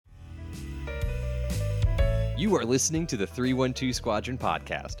You are listening to the 312 Squadron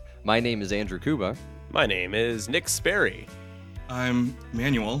podcast. My name is Andrew Kuba. My name is Nick Sperry. I'm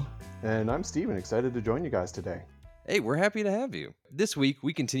Manuel. And I'm Steven, excited to join you guys today. Hey, we're happy to have you. This week,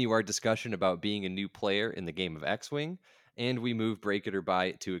 we continue our discussion about being a new player in the game of X-Wing, and we move Break It or Buy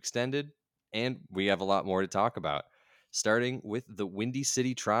It to Extended, and we have a lot more to talk about. Starting with the Windy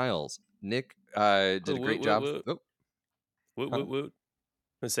City Trials. Nick did a great job. Woot. Oh, Woot, woot, woot.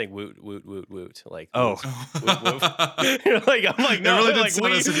 I'm saying woot, woot, woot, woot. Like, Oh. woot, woot. I'm like, no. It really did like,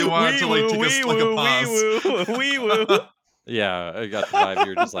 set us if you wanted to like take a pause. Wee woo. yeah, I got the vibe.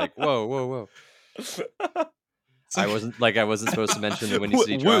 You're just like, whoa, whoa, whoa. I wasn't supposed to mention the Windy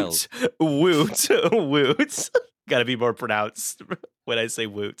City Trials. Woot. Got to be more pronounced when I say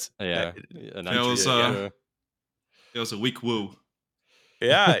woot. Yeah, It was a weak woo.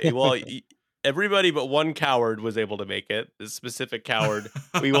 Yeah, well, everybody but one coward was able to make it. The specific coward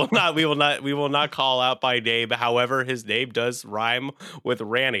we will not call out by name. However, his name does rhyme with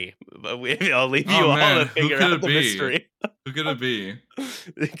Ranny. But I'll leave you all to figure out the mystery. Who could it be?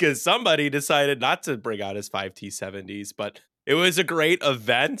 Because somebody decided not to bring out his 5T70s, but it was a great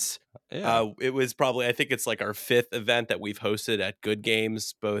event. Yeah. It was probably, I think it's like our 5th event that we've hosted at Good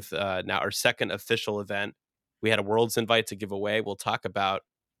Games, both now our 2nd official event. We had a Worlds invite to give away. We'll talk about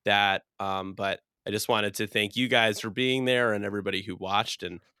that. But I just wanted to thank you guys for being there and everybody who watched,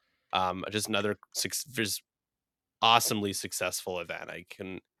 and just another just awesomely successful event.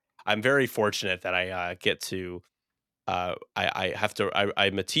 I'm very fortunate that I get to I'm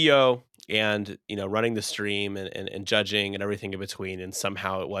a TO and running the stream and judging and everything in between, and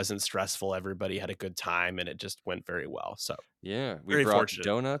somehow it wasn't stressful. Everybody had a good time and it just went very well. So Yeah, we very brought fortunate.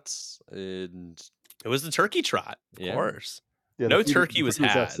 donuts and It was the turkey trot, of Yeah. course. Yeah, No the turkey was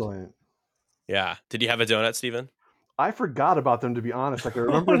had. excellent. Yeah. Did you have a donut, Steven? I forgot about them, to be honest. Like, I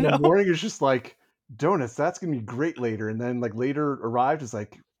remember in the morning, it's just like, donuts, that's going to be great later. And then, like, later arrived, it's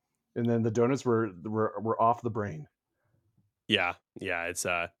like, and then the donuts were off the brain. Yeah. It's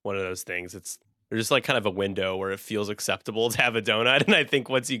one of those things. There's just like kind of a window where it feels acceptable to have a donut, and I think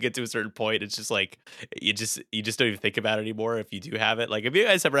once you get to a certain point, it's just like you just don't even think about it anymore. If you do have it, like if you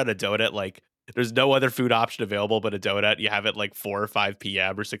guys ever had a donut, like there's no other food option available but a donut. You have it like 4 or 5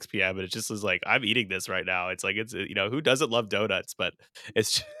 p.m. or 6 p.m. and it just is like, I'm eating this right now. It's like who doesn't love donuts? But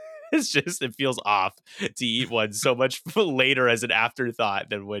it's just it feels off to eat one so much later as an afterthought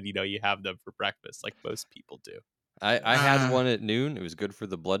than when you have them for breakfast, like most people do. I had one at noon. It was good for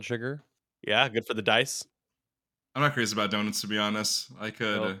the blood sugar. Yeah, good for the dice. I'm not crazy about donuts, to be honest. I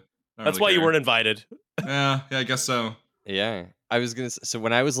could. Well, not That's really why you care. weren't invited. Yeah, I guess so. Yeah, I was gonna. So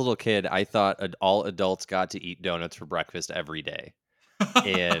when I was a little kid, I thought all adults got to eat donuts for breakfast every day.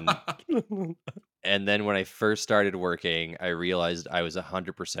 And and then when I first started working, I realized I was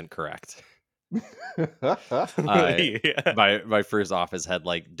 100% correct. Yeah. My first office had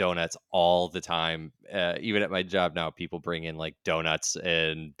like donuts all the time. Even at my job now, people bring in like donuts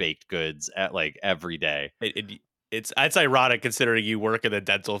and baked goods at like every day. It's ironic considering you work in the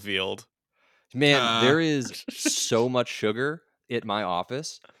dental field. Man, there is so much sugar at my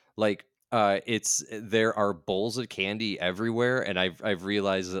office. Like, there are bowls of candy everywhere, and I've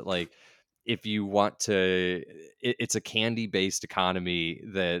realized that like if you want to, it's a candy based economy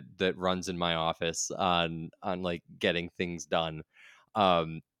that runs in my office on like getting things done.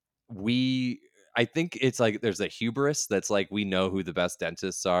 Um, I think it's like there's a hubris that's like we know who the best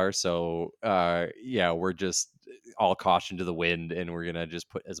dentists are, so yeah, we're just all caution to the wind, and we're gonna just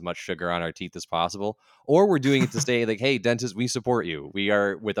put as much sugar on our teeth as possible, or we're doing it to say like, hey, dentists, we support you. We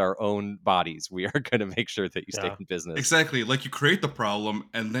are with our own bodies. We are gonna make sure that you stay in business. Exactly. Like you create the problem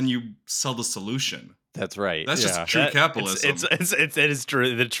and then you sell the solution. That's right. That's just true capitalism. It is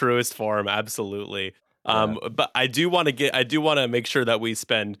true, the truest form, absolutely. But I do want to make sure that we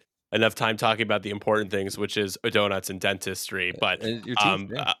spend enough time talking about the important things, which is donuts and dentistry. But your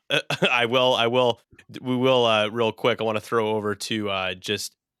teeth, we will real quick. I want to throw over to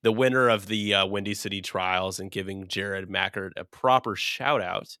just the winner of the Windy City Trials and giving Jared Mackert a proper shout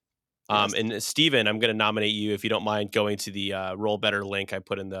out. Yes. And Steven, I'm going to nominate you if you don't mind going to the Roll Better link I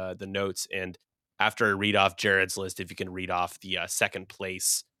put in the notes, and after I read off Jared's list, if you can read off the second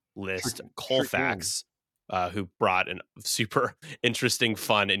place list, Colfax, who brought a super interesting,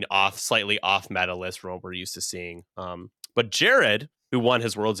 fun, and slightly off meta list from what we're used to seeing. But Jared, who won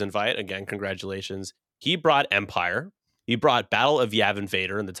his Worlds invite, again, congratulations. He brought Empire. He brought Battle of Yavin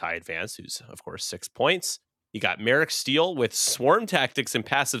Vader in the TIE Advance, who's, of course, 6 points. You got Merrick Steele with Swarm Tactics and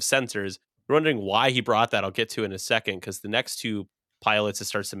Passive Sensors. You're wondering why he brought that. I'll get to in a second, because the next two pilots, it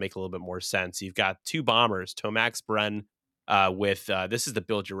starts to make a little bit more sense. You've got 2 bombers, Tomax Bren with this is the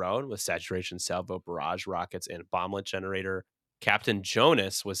build your own with saturation salvo barrage rockets and bomblet generator. Captain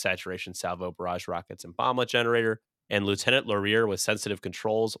Jonas with saturation salvo barrage rockets and bomblet generator, and Lieutenant Laurier with sensitive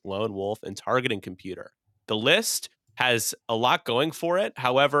controls, lone wolf, and targeting computer. The list has a lot going for it.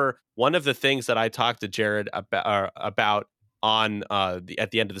 However, one of the things that I talked to Jared about on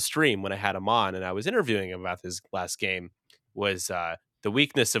at the end of the stream when I had him on and I was interviewing him about his last game was the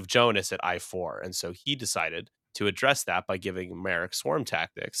weakness of Jonas at I4, and so he decided to address that by giving Merrick swarm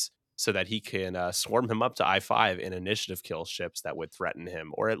tactics so that he can swarm him up to I5 and initiative kill ships that would threaten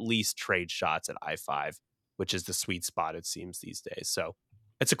him, or at least trade shots at I5, which is the sweet spot, it seems, these days. So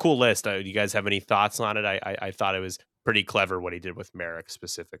it's a cool list. Do you guys have any thoughts on it? I thought it was pretty clever what he did with Merrick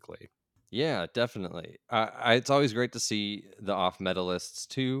specifically. Yeah, definitely. It's always great to see the off meta lists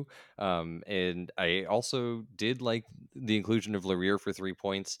too. And I also did like the inclusion of Laurier for 3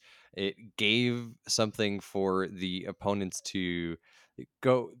 points. It gave something for the opponents to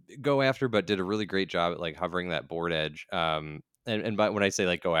go after, but did a really great job at like hovering that board edge. And by when I say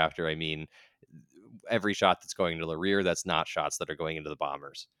like go after, I mean every shot that's going to Laurier, that's not shots that are going into the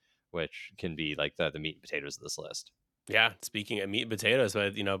bombers, which can be like the meat and potatoes of this list. Yeah, speaking of meat and potatoes,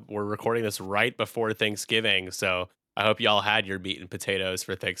 but we're recording this right before Thanksgiving, so I hope y'all had your meat and potatoes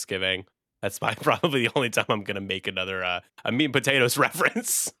for Thanksgiving. That's probably the only time I'm gonna make another a meat and potatoes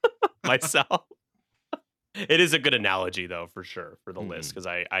reference myself. It is a good analogy though, for sure, for the list, because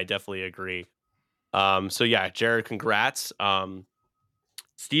I definitely agree. So yeah, Jared, congrats.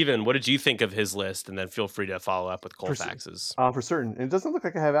 Steven, what did you think of his list? And then feel free to follow up with Colfax's. For certain. And it doesn't look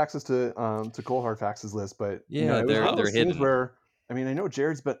like I have access to Cole Hardfax's list, but Yeah, it was one of they're those things hidden. where I know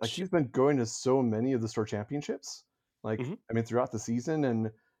Jared's been he's been going to so many of the store championships, throughout the season, and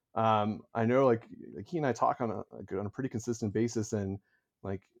I know like he and I talk on a pretty consistent basis, and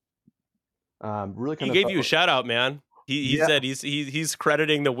like really kind He of gave you a shout out, man. He said he's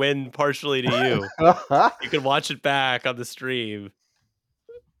crediting the win partially to you. You can watch it back on the stream.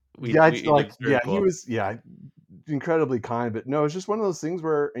 He was incredibly kind, but no, it's just one of those things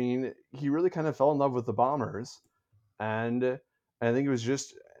where he really kind of fell in love with the bombers, and I think it was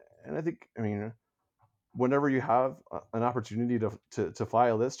just, and I think whenever you have an opportunity to fly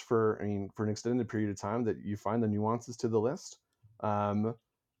a list for an extended period of time, that you find the nuances to the list, and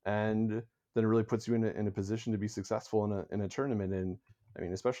then it really puts you in a position to be successful in a tournament, and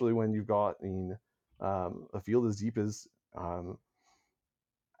especially when you've got a field as deep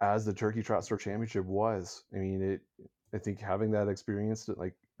as the Turkey Trot Store Championship was. I think having that experience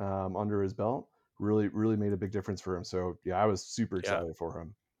under his belt really made a big difference for him. So yeah, I was super excited for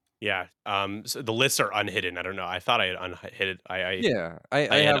him. Yeah. So the lists are unhidden. I don't know. I thought I had unhid. I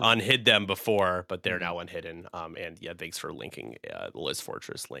have unhid them before, but they're now unhidden. And yeah, thanks for linking the List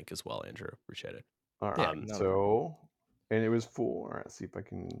Fortress link as well, Andrew. Appreciate it. All right. And it was for. Let's see if I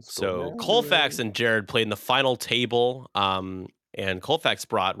can. So Colfax and Jared played in the final table. And Colfax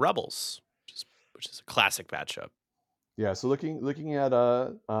brought Rebels, which is a classic matchup. Yeah. So looking at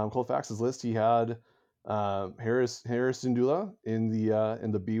Colfax's list, he had Harris Syndulla in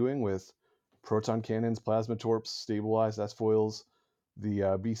the B-wing with proton cannons, plasma torps, stabilized S-foils, the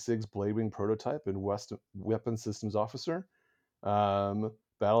B6 Bladewing prototype, and weapon systems officer. Battle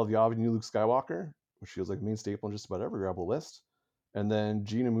of Yavin Luke Skywalker, which feels like a main staple in just about every Rebel list. And then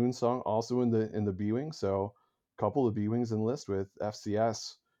Gina Moonsong also in the B-wing. So a couple of B-wings in the list with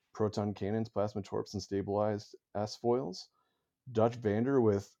FCS, proton cannons, plasma torps, and stabilized S-foils. Dutch Vander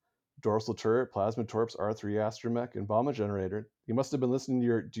with dorsal turret, plasma torps, R3 astromech, and bomber generator. He must have been listening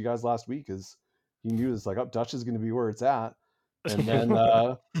to you guys last week, because he knew it's like, Dutch is going to be where it's at. And then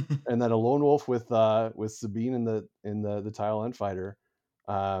and then a lone wolf with Sabine in the Tile End fighter.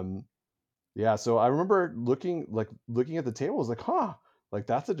 So I remember looking at the table, I was like,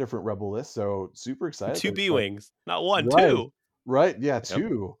 that's a different Rebel list. So super excited. 2 B-wings, not one, right, 2. Right, yeah,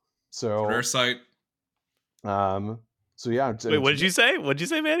 2. So rare sight. So yeah. Wait, what did you say? What did you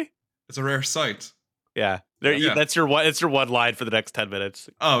say, Manny? It's a rare sight. Yeah, that's your one. It's your one line for the next 10 minutes.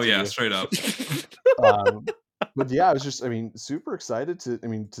 Oh yeah, straight up. But yeah, I was just, super excited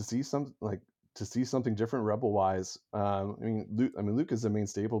to see something different Rebel wise. Luke is the main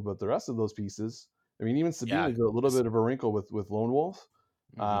staple, but the rest of those pieces, even Sabine is a little bit of a wrinkle with Lone Wolf.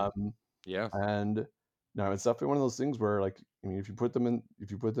 And no, it's definitely one of those things where if you put them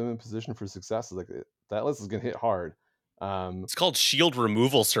in position for success, that list is gonna hit hard. It's called shield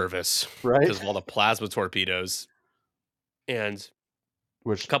removal service, right? Because of all the plasma torpedoes. And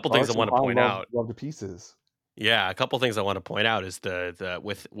a couple things I want to point out. Love the pieces. Yeah, a couple things I want to point out is the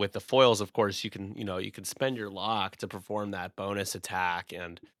with the foils, of course, you can spend your lock to perform that bonus attack,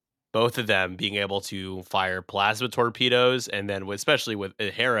 and both of them being able to fire plasma torpedoes, and then especially with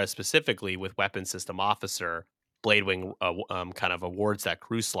Hera specifically with weapon system officer, Bladewing kind of awards that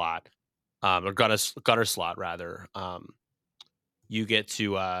crew slot, or gunner slot rather. You get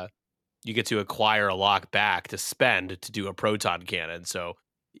to acquire a lock back to spend to do a proton cannon. So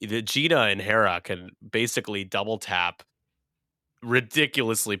the Gina and Hera can basically double tap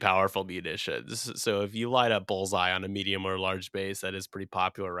ridiculously powerful munitions. So if you light up bullseye on a medium or large base, that is pretty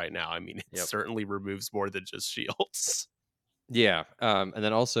popular right now. I mean, it Yep. certainly removes more than just shields. Yeah. And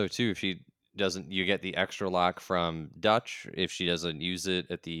then also too, if she doesn't, you get the extra lock from Dutch. If she doesn't use it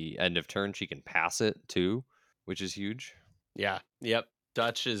at the end of turn, she can pass it too, which is huge. Yeah. Yep.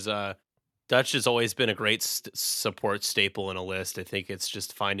 Dutch has always been a great support staple in a list. I think it's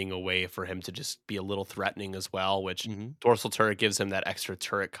just finding a way for him to just be a little threatening as well, which Mm-hmm. dorsal turret gives him that extra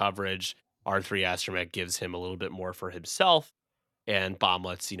turret coverage. R3 Astromech gives him a little bit more for himself. And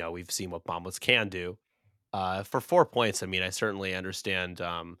bomblets, we've seen what bomblets can do. For 4 points, I mean, I certainly understand.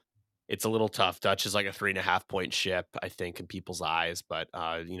 It's a little tough. Dutch is like a 3.5 point ship, I think, in people's eyes. But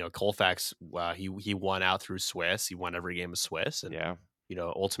Colfax, he won out through Swiss. He won every game of Swiss, and Yeah.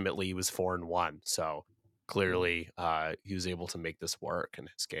 ultimately he was 4-1. So clearly, he was able to make this work in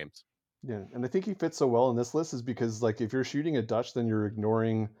his games. Yeah, and I think he fits so well in this list is because like if you're shooting a Dutch, then you're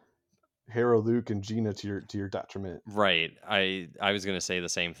ignoring Hera, Luke, and Gina to your detriment. Right. I was gonna say the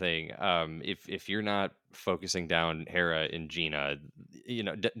same thing. If you're not focusing down Hera and Gina,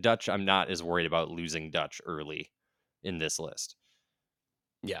 Dutch, I'm not as worried about losing Dutch early in this list.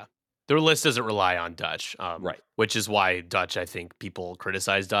 Yeah. Their list doesn't rely on Dutch, Right. which is why Dutch, I think people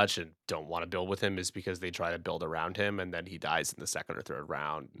criticize Dutch and don't want to build with him, is because they try to build around him and then he dies in the second or third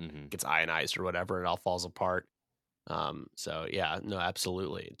round, Mm-hmm. gets ionized or whatever, and it all falls apart. So yeah, no,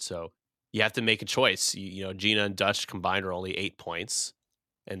 absolutely. So you have to make a choice. Gina and Dutch combined are only 8 points,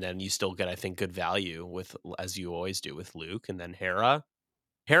 and then you still get, I think, good value with, as you always do with Luke, and then Hera.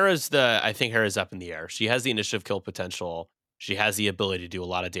 I think Hera's up in the air. She has the initiative kill potential. She has the ability to do a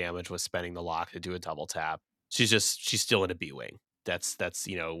lot of damage with spending the lock to do a double tap. She's still in a B wing. That's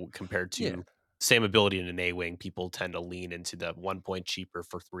compared Yeah. to same ability in an A wing, people tend to lean into the 1 point cheaper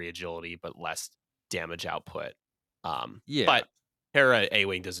for 3 agility but less damage output. Yeah. But Hera A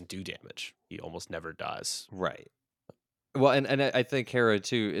wing doesn't do damage. He almost never does. Right. Well, and I think Hera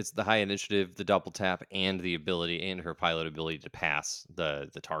too. It's the high initiative, the double tap, and the ability and her pilot ability to pass the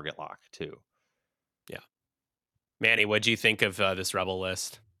target lock too. Yeah. Manny, what do you think of this rebel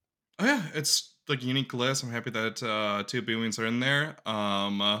list? Oh yeah, it's like a unique list. I'm happy that 2 B-wings are in there.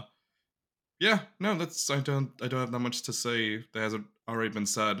 Yeah, no, I don't have that much to say that hasn't already been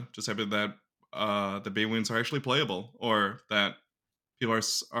said. Just happy that the B-wings are actually playable, or that people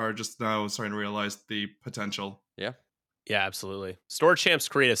are just now starting to realize the potential. Yeah. Yeah, absolutely. Store champs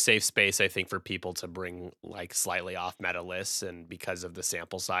create a safe space, I think, for people to bring like slightly off meta lists, and because of the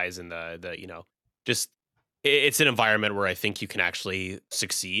sample size and the just it's an environment where I think you can actually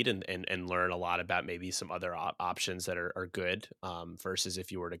succeed and learn a lot about maybe some other options that are good, versus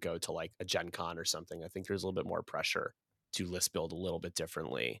if you were to go to like a Gen Con or something. I think there's a little bit more pressure to list build a little bit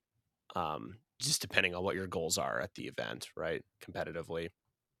differently, just depending on what your goals are at the event, right? Competitively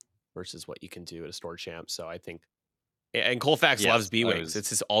versus what you can do at a store champ. So I think. And Colfax loves Yes. B-Wings. It's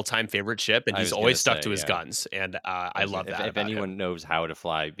his all-time favorite ship, and I he's was gonna always stuck say, to his yeah. guns, and I love that If about anyone him. knows how to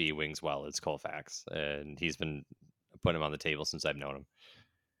fly B wings well, it's Colfax, and he's been putting him on the table since I've known him.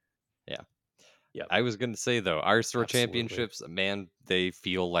 Yeah. Yep, I was gonna say though, our store absolutely. championships, man, they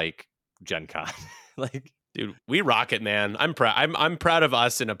feel like Gen Con. Like, Dude, we rock it, man. I'm proud. I'm proud of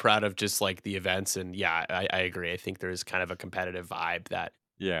us and I'm proud of just like the events. And yeah, I agree. I think there's kind of a competitive vibe that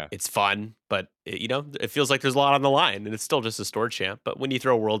yeah. it's fun, but it feels like there's a lot on the line, and it's still just a store champ. But when you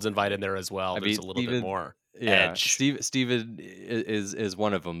throw Worlds Invite in there as well, I there's mean, a little bit more yeah, edge. Steven is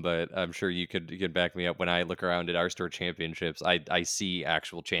one of them, but I'm sure you could back me up. When I look around at our store championships, I see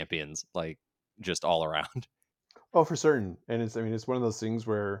actual champions like just all around. Oh, for certain. And it's one of those things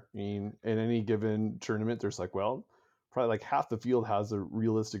where, I mean, in any given tournament, there's like, well, probably like half the field has a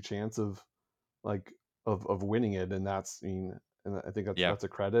realistic chance of like of winning it, and that's, I mean, and I think Yeah. that's a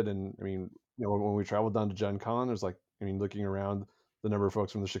credit. And I mean, when we traveled down to Gen Con, there's like, I mean, looking around the number of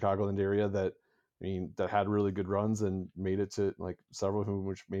folks from the Chicagoland area that, I mean, that had really good runs and made it to, like, several of whom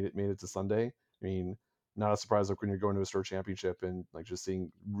which made it to Sunday. I mean, not a surprise like when you're going to a store championship and like just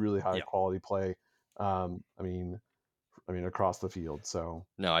seeing really high Yeah. quality play. I mean across the field. So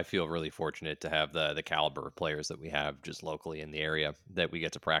No, I feel really fortunate to have the caliber of players that we have just locally in the area that we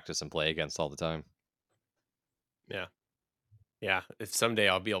get to practice and play against all the time. Yeah. Yeah, if someday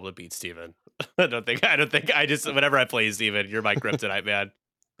I'll be able to beat Steven. I don't think I just whenever I play Steven, you're my kryptonite, man.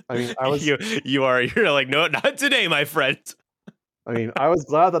 I mean, I was you're like, no, not today, my friend. I was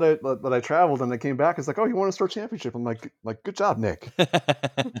glad that I traveled and I came back. It's like, oh, you won a store championship. I'm like, good job, Nick.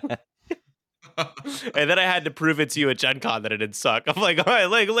 And then I had to prove it to you at Gen Con that it didn't suck. I'm like, all right,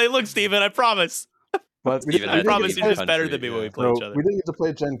 look, Steven, I promise. But Steven I had to promise be you're in just better country, than me when yeah. we play each so other. we didn't get to play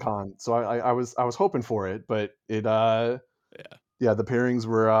at Gen Con, so I was hoping for it, but it yeah, the pairings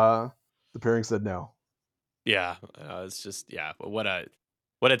said no. Yeah, it's just what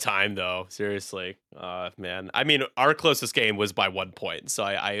a time though. Seriously, man. I mean, our closest game was by 1 point, so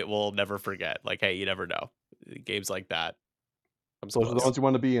I will never forget. Like, hey, you never know. Games like that comes Those are the close. ones you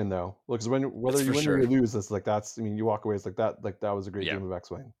want to be in, though. Because whether That's you for win or sure. you lose, it's like you walk away. It's like that was a great Yeah. game of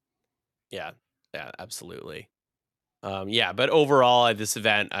X-Wing. Yeah, absolutely. Yeah, but overall at this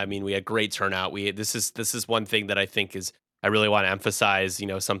event, I mean, we had great turnout. This is one thing that I think is I really want to emphasize.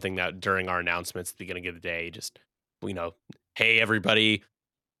 Something that during our announcements at the beginning of the day, just hey everybody,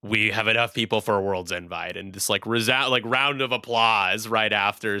 we have enough people for a World's Invite, and this like round of applause right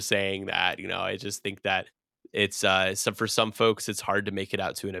after saying that. I just think that it's for some folks it's hard to make it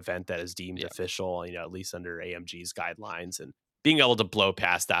out to an event that is deemed Yeah. official, at least under AMG's guidelines, and being able to blow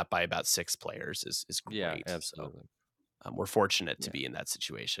past that by about 6 players is great. Yeah, So absolutely. we're fortunate to be in that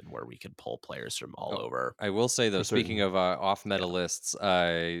situation where we can pull players from all over. I will say though, For certain. speaking of off meta lists,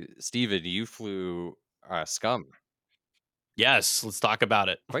 Steven, you flew Scum, Yes, let's talk about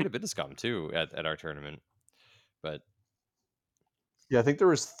it. quite a bit of Scum too at our tournament. But Yeah, I think there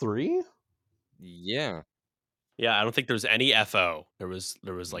was 3. yeah, Yeah, I don't think there's any FO. There was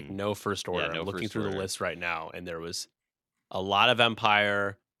like no first order. no I'm looking first through the order. list right now, and there was a lot of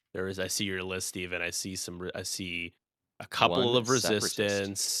Empire. I see your list, Steven. I see a couple One of Separatist.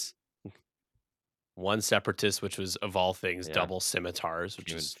 Resistance, one Separatist, which was of all things Yeah. double Scimitars, which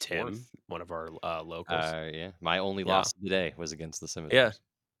Came in is Tim, fourth. one of our locals. Yeah, my only Yeah. loss of the day was against the Scimitars. Yeah.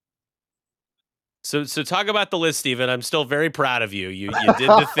 So talk about the list, Steven. I'm still very proud of you. You did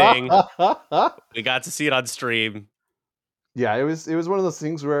the thing. We got to see it on stream. Yeah, it was one of those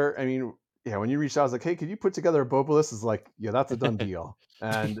things where yeah, when you reached out, I was like, hey, could you put together a Boba list? It's like, yeah, that's a done deal.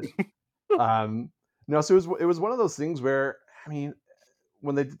 And no, so it was one of those things where when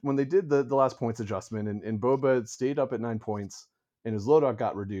they did the last points adjustment and Boba stayed up at 9 points and his loadout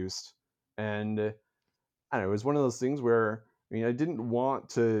got reduced, and I don't know, it was one of those things where I didn't want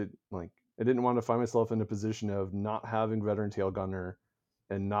to find myself in a position of not having veteran tail gunner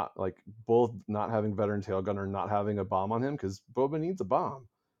and not both not having veteran tail gunner and not having a bomb on him, because Boba needs a bomb.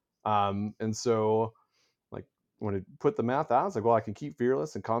 And so when it put the math out, I was like, well, I can keep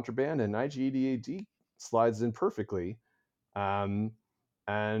Fearless and Contraband, and IG-88D slides in perfectly. And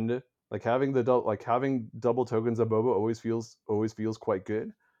having having double tokens of Boba always feels quite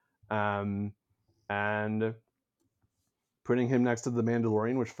good. And putting him next to the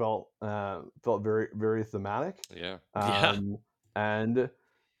Mandalorian, which felt very, very thematic. Yeah. And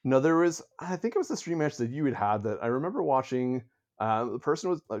no, there was, I think it was the stream match that you had that I remember watching. The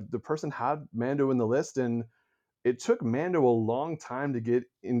person had Mando in the list, and it took Mando a long time to get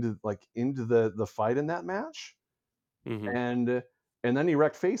into the fight in that match. Mhm. And then he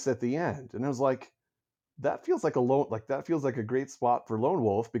wrecked face at the end, and I was like, that feels like a great spot for Lone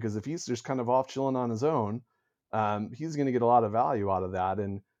Wolf, because if he's just kind of off chilling on his own, he's going to get a lot of value out of that.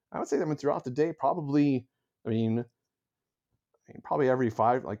 And I would say that throughout the day, probably, probably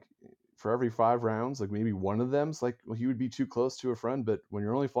for every 5 rounds, maybe one of them's he would be too close to a friend. But when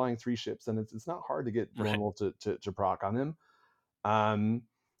you're only flying 3 ships, then it's not hard to get Lone Wolf to proc on him.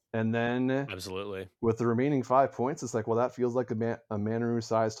 And then Absolutely. with the remaining 5 points, it's like, well, that feels like a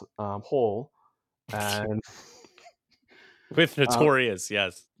Manaru-sized hole. And with Notorious,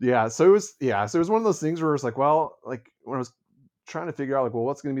 yes. Yeah, so it was one of those things where it's like, well, when I was trying to figure out well,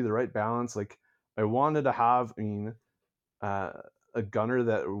 what's going to be the right balance, I wanted to have a gunner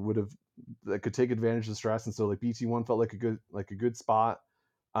that could take advantage of stress, and so BT1 felt like a good spot.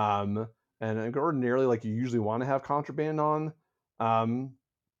 And ordinarily, you usually want to have Contraband on the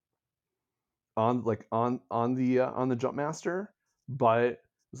Jumpmaster, but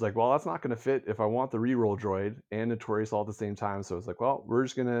it's like, well, that's not going to fit if I want the reroll droid and Notorious all at the same time. So it's like, well, we're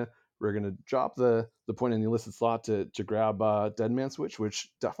gonna drop the point in the illicit slot to grab Deadman Switch, which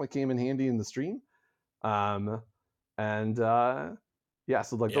definitely came in handy in the stream. Yeah,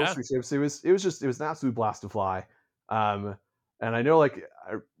 so those 3 ships, it was an absolute blast to fly. And I know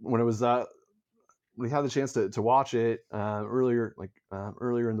when it was we had the chance to watch it earlier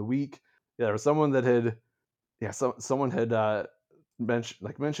in the week. Yeah, there was someone that had someone had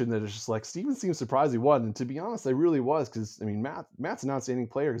mentioned that it's just like, Steven seems surprised he won, and to be honest, I really was, because Matt's an outstanding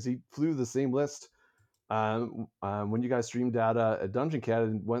player, because he flew the same list when you guys streamed at Dungeon Cat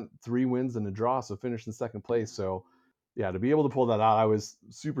and went 3 wins and a draw, so finished in second place. So yeah, to be able to pull that out, I was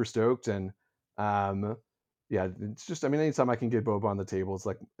super stoked. And yeah, it's just, I mean, anytime I can get Boba on the table, it's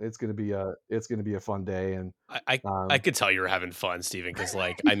like it's gonna be a fun day. And I could tell you were having fun, Steven, because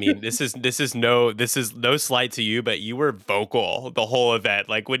like I mean, this is no slight to you, but you were vocal the whole event.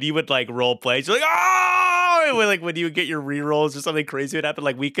 Like when you would like role play, you're like, oh, and like when you would get your rerolls or something crazy would happen,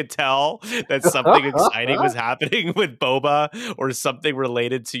 like we could tell that something exciting was happening with Boba or something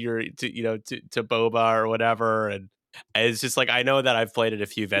related to your to Boba or whatever. And it's just like I know that I've played at a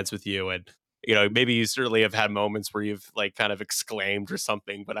few events with you, and maybe you certainly have had moments where you've like kind of exclaimed or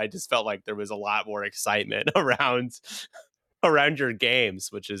something, but I just felt like there was a lot more excitement around your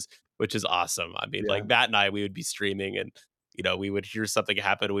games, which is awesome. I mean, Yeah. like Matt and I, we would be streaming and we would hear something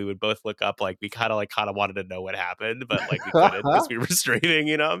happen. We would both look up, like we kind of wanted to know what happened, but like we couldn't because we were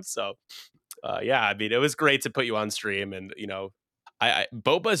streaming, So, yeah, I mean, it was great to put you on stream, and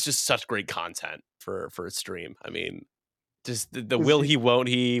Boba is just such great content for a stream. I mean, just the will he, won't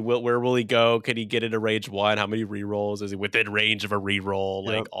he, where will he go? Can he get into range 1? How many rerolls? Is he within range of a reroll?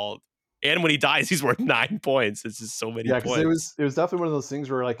 Yep. Like all, and when he dies, he's worth 9 points. It's just so many Yeah, because points. it was definitely one of those things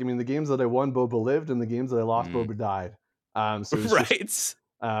where, like, I mean, the games that I won, Boba lived, and the games that I lost, Boba died. So it's right. just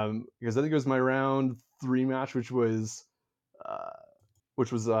because I think it was my round 3 match, which was trying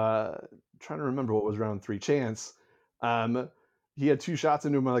to remember what was round 3. Chance. He had 2 shots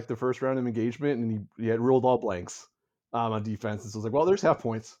into him like the first round of engagement, and he had rolled all blanks on defense. And so I was like, well, there's half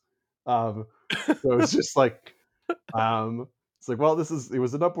points. So it's just like it's like, well, it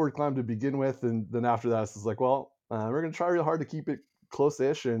was an upward climb to begin with, and then after that, it's like, well, we're gonna try real hard to keep it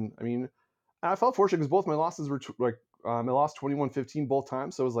close-ish. And I mean, I felt fortunate because both my losses were I lost 21-15 both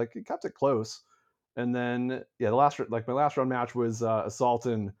times, so it was like it kept it close. And then yeah, my last round match was Assault,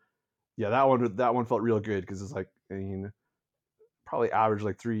 and yeah, that one felt real good because it's like, I mean, probably averaged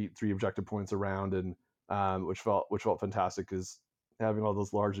like three objective points around, and which felt fantastic because having all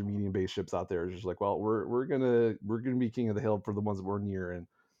those large and medium base ships out there is just like, well, we're gonna be king of the hill for the ones that we're near.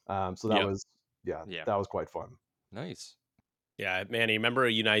 And so that was that was quite fun. Nice. Yeah, Manny, remember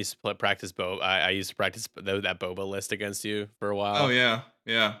you and I used to practice Boba? I used to practice that Boba list against you for a while. Oh yeah.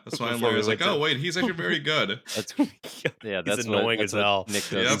 That's why I'm like, oh wait, he's actually very good. That's he's annoying as hell. Nick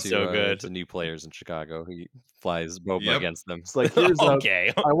does He's so good to new players in Chicago. He flies Boba against them. It's like, here's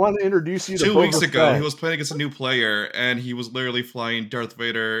okay. I want to introduce you to 2 weeks ago, Fett. he was playing against a new player, and he was literally flying Darth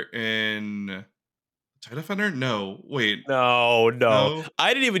Vader in TIE Defender? No, wait. No.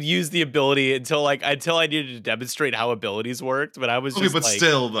 I didn't even use the ability until I needed to demonstrate how abilities worked. But I was okay, but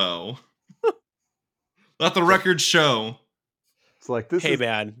still though, let the record show. It's like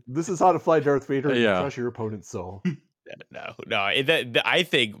this is how to fly Darth Vader and crush your opponent's soul. No. I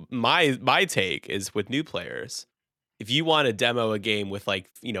think my take is with new players. If you want to demo a game with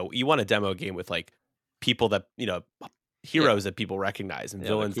people that heroes that people recognize and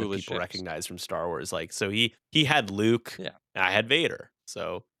villains that people recognize from Star Wars. Like, so he had Luke. Yeah. And I had Vader.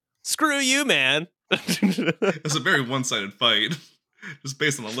 So screw you, man. It's a very one-sided fight, just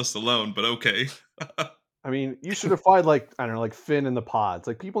based on the list alone. But okay. I mean, you should have fought like Finn in the pods.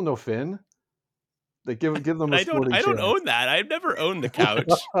 Like, people know Finn. They give them. I don't own that. I've never owned the couch.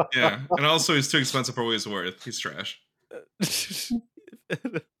 Yeah, and also he's too expensive for what he's worth. He's trash.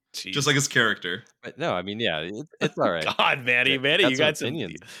 Jeez. Just like his character. But no, I mean, yeah, it's all right. God, Manny, you got some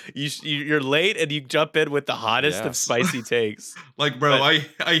opinions. You're late and you jump in with the hottest of spicy takes. Like, bro,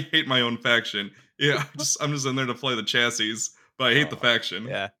 I hate my own faction. Yeah, I'm just in there to play the chassis, but I hate the faction.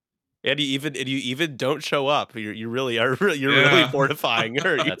 Yeah, and you even don't show up. You really are. You're really mortifying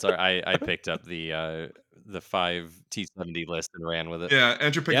her. That's all right. I picked up the 5 T70 list and ran with it. Yeah,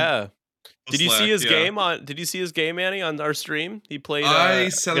 Andrew picked. Yeah. Did you see his game Manny, on our stream? He played. I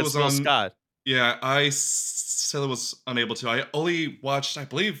said it was on Scott. Yeah, I said I was unable to. I only watched, I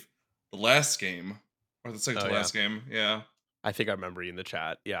believe, the last game or the second to last game. Yeah, I think I remember you in the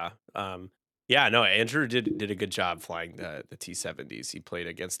chat. Yeah. Yeah. No, Andrew did a good job flying the T70s. He played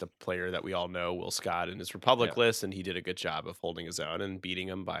against a player that we all know, Will Scott, in his Republic list, and he did a good job of holding his own and beating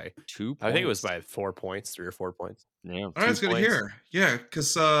him by 2 points. I think it was by 4 points, 3 or 4 points. Yeah. All right, it's good to hear. Yeah,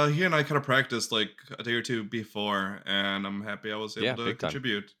 because he and I kind of practiced like a day or two before, and I'm happy I was able to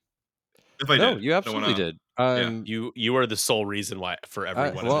contribute. If I did, you absolutely did. You are the sole reason why for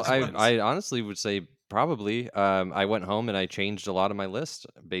everyone. Well, I honestly would say probably. I went home and I changed a lot of my list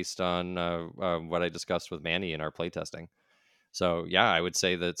based on what I discussed with Manny in our playtesting. So yeah, I would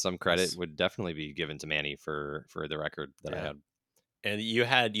say that some credit would definitely be given to Manny for the record that I had. And you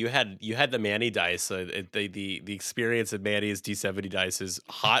had the Manny dice. So the experience of Manny's D70 dice is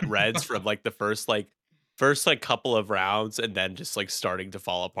hot reds from like the first like first like couple of rounds and then just like starting to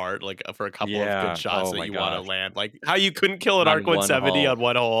fall apart like for a couple of good Yeah. shots Oh that my you want to gosh. land. Like how you couldn't kill an On Arc one 170 on hole.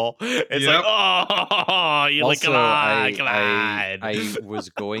 one hole. It's like, Yep. oh, you're like, come Also, on, come on. I was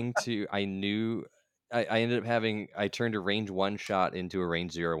going to I knew I ended up having I turned a range 1 shot into a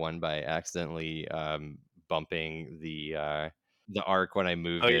range 0-1 by accidentally, bumping the arc when I Oh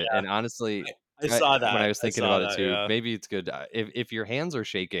moved it, yeah, and honestly, I saw when I that. was I thinking saw about it that. too, Yeah. maybe it's good, if your hands are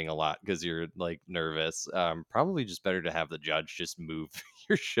shaking a lot because 'cause you're, like, nervous, probably just better to have the judge just move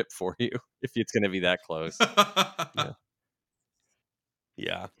your ship for you if it's gonna be that close. Yeah.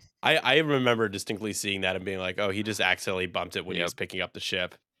 Yeah. I remember distinctly seeing that and being like, "Oh, he just accidentally bumped it when he Yep. was picking up the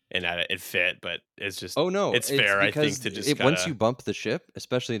ship and that it fit," but it's just Oh, no, it's it's fair, I think, because to just it once you kinda bump the ship,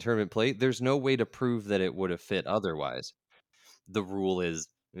 especially in tournament play, there's no way to prove that it would have fit otherwise. The rule is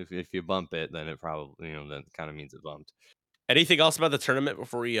if you bump it, then it probably, then it kinda means it bumped. Anything else about the tournament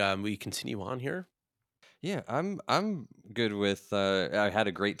before we continue on here? Yeah, I'm good with, I had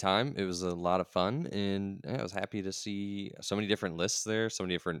a great time, it was a lot of fun, and, yeah, I was happy to see so many different lists there, so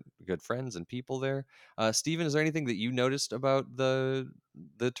many different good friends and people there. Steven, is there anything that you noticed about the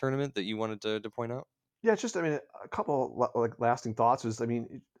tournament that you wanted to point out? Yeah, it's just I mean, a couple like lasting thoughts was I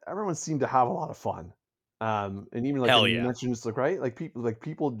mean, everyone seemed to have a lot of fun. And even like I Hell mean, you yeah. mentioned just like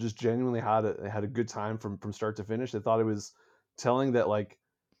people just genuinely had a good time from start to finish. They thought it was telling that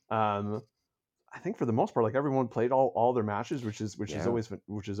um I think for the most part like everyone played all their matches, Yeah.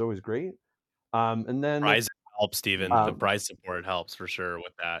 which is always great. And then Prize helps, Steven. The um prize support helps for sure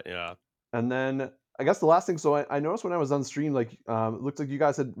with that, yeah. And then I guess the last thing, so I noticed when I was on stream, it looked like you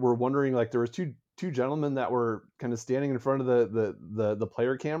guys were wondering, like there was two gentlemen that were kind of standing in front of the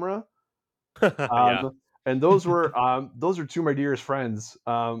player camera, Yeah. and those are two of my dearest friends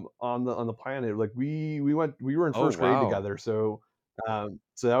on the planet. Like we were in Oh, first grade wow. together, so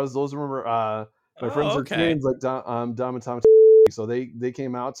that was those were my friends Oh, are okay. twins, like Dom and Tom. So they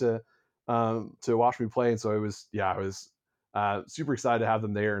came out to watch me play, and so it was I was super excited to have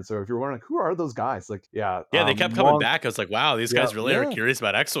them there. And so if you're wondering who are those guys, like Yeah, they kept coming long back. I was like, "Wow, these yeah guys really are Yeah, curious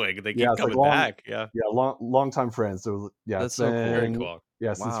about X-Wing." They yeah keep it's like coming back. Yeah. long time friends. So yeah, it's that's so cool. Very been cool.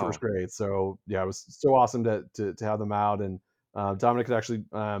 since first Wow. grade. So yeah, it was so awesome to have them out. And Dominic had actually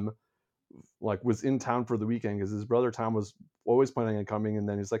was in town for the weekend because his brother Tom was always planning on coming, and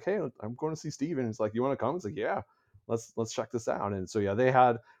then he's like, "Hey, I'm going to see Steven." He's like, "You want to come?" It's like, "Yeah, let's check this out." And so yeah, they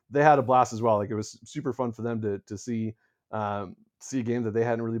had a blast as well. Like it was super fun for them to see a game that they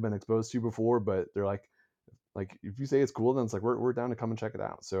hadn't really been exposed to before. But they're like if you say it's cool, then it's like we're down to come and check it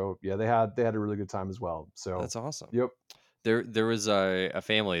out. So yeah, they had a really good time as well. So That's awesome. yep. There was a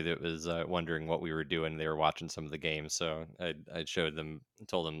family that was, wondering what we were doing. They were watching some of the games, so I showed them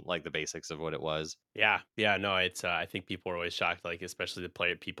told them, like, the basics of what it was. Yeah, yeah, no, it's I think people are always shocked, like especially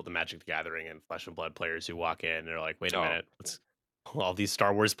the Magic the Gathering and Flesh and Blood players who walk in and they're like, "Wait a Oh, minute, what's all these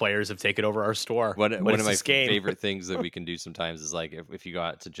Star Wars players have taken over our store. What one of is my this game?" favorite things that we can do sometimes is, like, if you go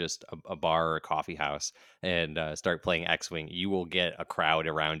out to just a bar or a coffee house and, start playing X-Wing, you will get a crowd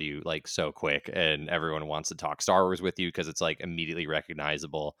around you, like, so quick, and everyone wants to talk Star Wars with you because it's, like, immediately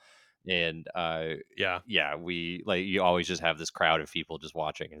recognizable, and, Yeah, yeah, we like, you always just have this crowd of people just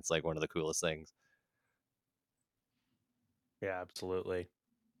watching, and it's, like, one of the coolest things. yeah, absolutely.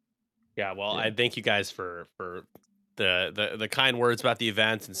 Yeah, well, Yeah. I thank you guys for the kind words about the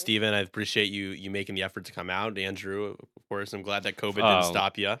event, and Steven, I appreciate you making the effort to come out. Andrew, of course, I'm glad that COVID didn't Um,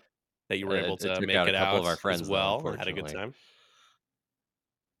 stop you, that you were able it to took make out a it couple of out our as friends, though, well and had a good unfortunately. time.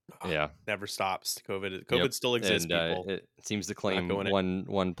 Ah, Yeah. never stops. Yep, COVID still exists, and, people. it seems to It's not claim going in.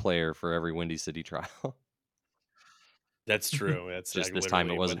 one player for every Windy City trial. That's true. That's Just this time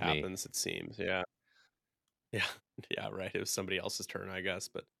it literally what wasn't me. happens, it seems. Yeah. Yeah. Yeah, right. It was somebody else's turn, I guess,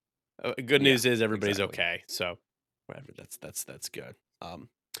 but good Yeah, news is everybody's exactly. okay. So, whatever. That's good.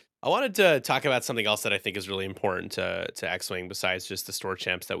 I wanted to talk about something else that I think is really important to X-Wing besides just the store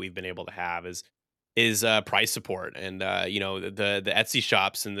champs that we've been able to have is price support and the Etsy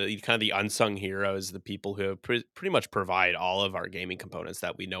shops and the kind of the unsung heroes, the people who pretty much provide all of our gaming components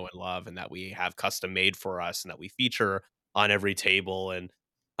that we know and love and that we have custom made for us and that we feature on every table. And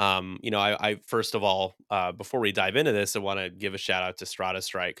I first of all, before we dive into this, I want to give a shout out to Strata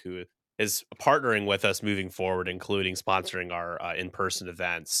Strike, who is partnering with us moving forward, including sponsoring our in-person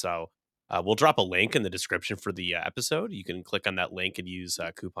events. So we'll drop a link in the description for the episode. You can click on that link and use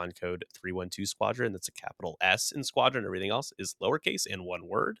coupon code 312 Squadron. That's a capital S in Squadron. Everything else is lowercase and one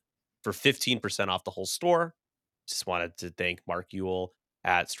word for 15% off the whole store. Just wanted to thank Mark Ewell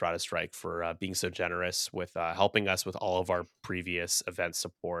at Strata Strike for being so generous with helping us with all of our previous event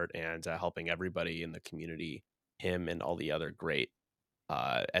support and helping everybody in the community, him and all the other great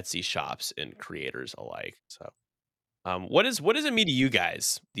Etsy shops and creators alike. So, what does it mean to you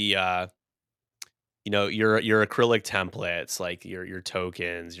guys? The your acrylic templates, like your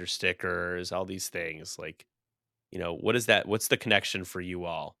tokens, your stickers, all these things. Like, what is that? What's the connection for you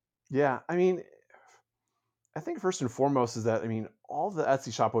all? Yeah, I mean, I think first and foremost is that, I mean, all the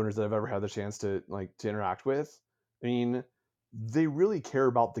Etsy shop owners that I've ever had the chance to to interact with, I mean, they really care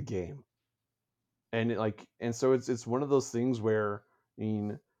about the game. And and so it's one of those things where, I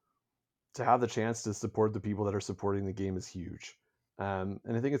mean, to have the chance to support the people that are supporting the game is huge. And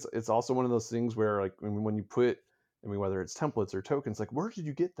I think it's also one of those things where, like, I mean, when you put, I mean, whether it's templates or tokens, like, where did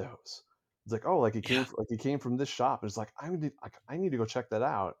you get those? It's like, oh, like Yeah, it came from this shop. And it's like I need to go check that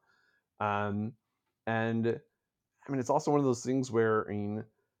out. Um, and I mean, it's also one of those things where, I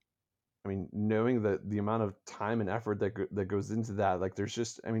mean, knowing that the amount of time and effort that goes into that, like, there's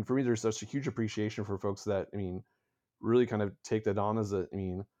just, I mean, for me, there's such a huge appreciation for folks that, I mean, really kind of take that on as a, I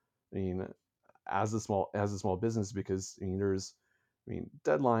mean, as a small business, because, I mean, there's, I mean,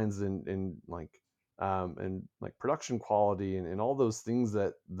 deadlines and like production quality and all those things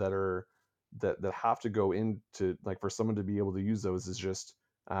that have to go into, like, for someone to be able to use those is just,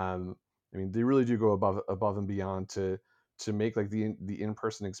 um I mean, they really do go above and beyond to make, like, the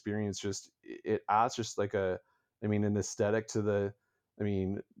in-person experience, just it adds just like a, I mean, an aesthetic to the, I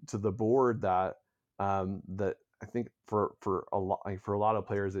mean, to the board that, that I think for a lot, like, for a lot of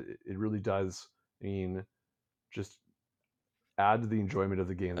players, it really does, I mean, just add to the enjoyment of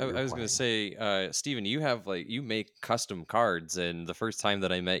the game that you're I was gonna playing. say, Steven, you have like you make custom cards, and the first time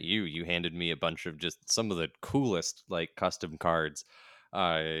that I met you, you handed me a bunch of just some of the coolest like custom cards.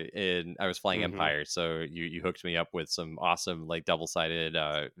 And I was flying hmm Empire, so you hooked me up with some awesome like double sided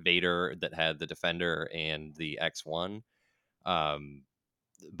Vader that had the Defender and the X1. Um,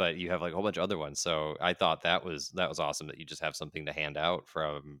 but you have like a whole bunch of other ones, so I thought that was awesome that you just have something to hand out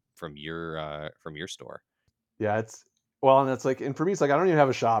from your store. Yeah, it's, well, and it's like, and for me, it's like I don't even have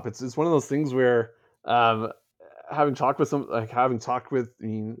a shop. It's one of those things where, um, having talked with, I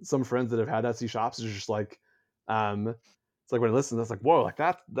mean, some friends that have had Etsy shops is just like, it's like when I listen, that's like, whoa, like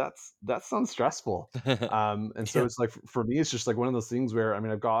that sounds stressful. And so yeah, it's like, for me, it's just like one of those things where, I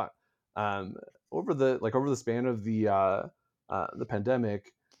mean, I've got, um, over the span of the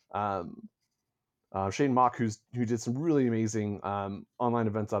pandemic, um, Shane Mock, who did some really amazing, online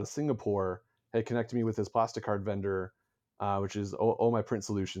events out of Singapore, had connected me with his plastic card vendor, which is Oh My Print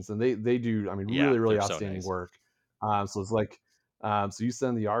Solutions, and they do, I mean, yeah, really they're so outstanding nice. work. So it's like, so you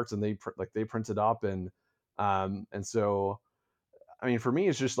send the arts and they print it up, and so, I mean, for me,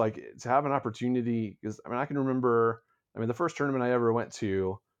 it's just like to have an opportunity, because, I mean, I can remember, I mean, the first tournament I ever went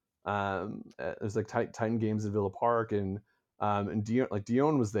to, it was like Titan Games in Villa Park, and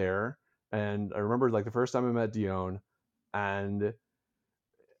Dion was there, and I remember, like, the first time I met Dion, and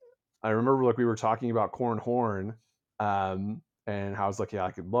I remember, like, we were talking about Corn Horn, and how I was like, yeah,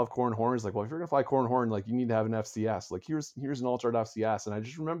 I could love Corn Horn. He's like, well, if you're gonna fly Corn Horn, like, you need to have an FCS. Like, here's an altered FCS, and I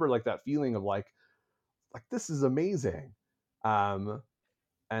just remember, like, that feeling of like, this is amazing. Um,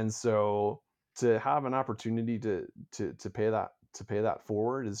 and so, to have an opportunity to pay that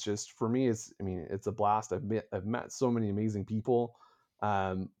forward is just, for me, it's, I mean, it's a blast. I've met so many amazing people,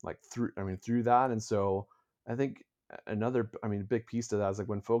 like, through, I mean, through that. And so I think another, I mean, big piece to that is, like,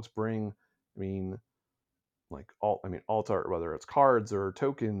 when folks bring, I mean, like, alt I mean, alt art, whether it's cards or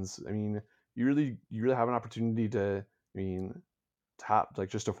tokens, I mean, you really have an opportunity to, I mean, tap, like,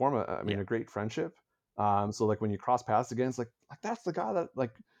 just to form a, I mean, Yeah, a great friendship. So, like, when you cross paths again, it's like that's the guy that,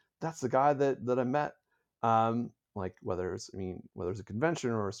 like, that's the guy that I met. Like, whether it's, I mean, whether it's a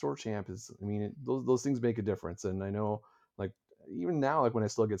convention or a store champ, is, I mean, those things make a difference. And I know, like, even now, like, when I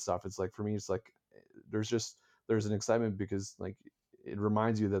still get stuff, it's like, for me, it's like, there's just, there's an excitement, because, like, it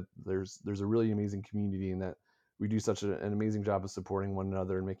reminds you that there's a really amazing community, and that we do such an amazing job of supporting one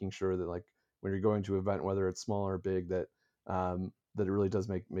another and making sure that, like, when you're going to an event, whether it's small or big, that, that it really does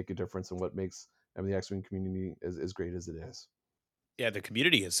make a difference in what makes, I mean, the X-wing community as great as it is. yeah. The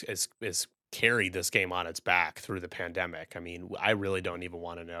community is carried this game on its back through the pandemic. I mean, I really don't even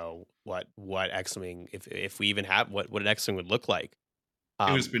want to know what X Wing, if we even have what an X Wing would look like.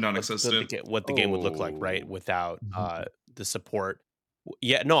 It was been The non-existent. what the game would look like, right, Oh. without, Mhm. the support.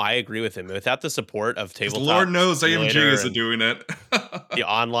 Yeah, no, I agree with him. Without the support of Because Lord Tabletop knows AMG Simulator isn't and doing it. the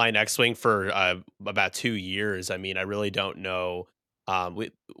online X-Wing for, about 2 years, I mean, I really don't know,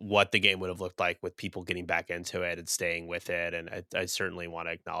 what the game would have looked like with people getting back into it and staying with it, and I certainly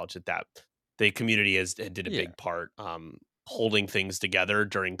wanna acknowledge that the community did a Yeah. big part, holding things together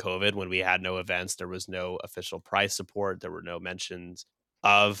during COVID when we had no events, there was no official prize support, there were no mentions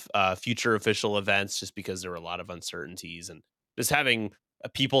of, future official events just because there were a lot of uncertainties, and just having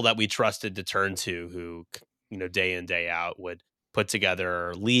people that we trusted to turn to who, day in, day out would put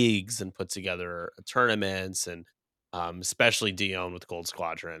together leagues and put together tournaments and especially Dion with Gold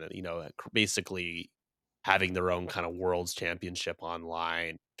Squadron and, basically having their own kind of world's championship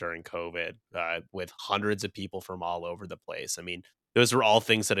online during COVID with hundreds of people from all over the place. I mean, those are all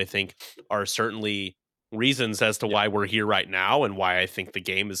things that I think are certainly reasons as to Yeah. why we're here right now and why I think the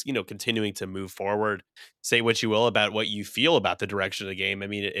game is, continuing to move forward. Say what you will about what you feel about the direction of the game. I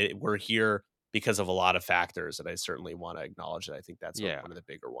mean, we're here because of a lot of factors, and I certainly want to acknowledge that. I think that's Yeah. one of the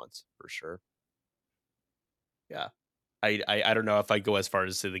bigger ones for sure. Yeah. I don't know if I go as far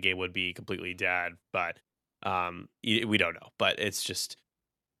as to say the game would be completely dead, but we don't know. But it's just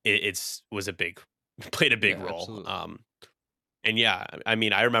it's was a big played a big Yeah, role. absolutely. And yeah, I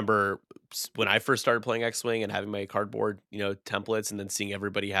mean, I remember when I first started playing X-Wing and having my cardboard, templates, and then seeing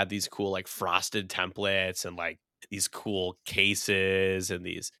everybody had these cool like frosted templates and like these cool cases and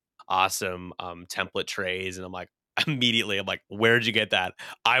these awesome template trays, and I'm like, immediately, I'm like, where'd you get that?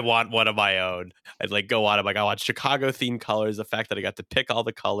 I want one of my own. I'd like go on. I'm like, I want Chicago themed colors. The fact that I got to pick all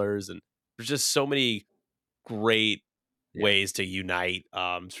the colors, and there's just so many great Yeah. ways to unite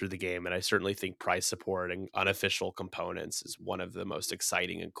through the game. And I certainly think price support and unofficial components is one of the most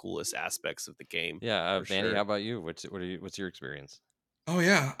exciting and coolest aspects of the game Yeah, for Manny, how sure. about you? What's your experience? Oh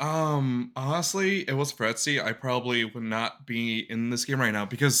yeah. Honestly, it was for Etsy. I probably would not be in this game right now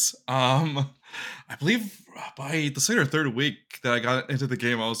because I believe by the second or third week that I got into the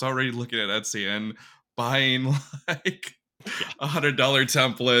game, I was already looking at Etsy and buying like Yeah. $100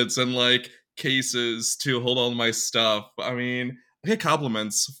 templates and like cases to hold all my stuff. I mean, I get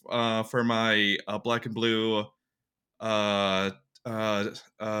compliments for my black and blue uh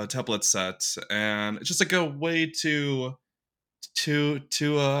template set, and it's just like a way to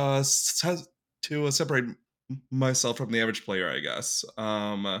separate myself from the average player, I guess.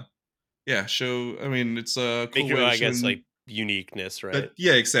 Yeah, show. I mean, it's a Make cool your, way to I show guess, like uniqueness, that. right?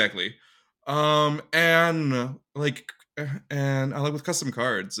 Yeah, exactly. And like, and I like with custom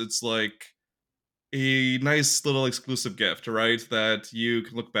cards, it's like a nice little exclusive gift, right? That you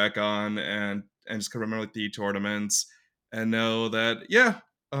can look back on and just kind of remember like the tournaments and know that yeah,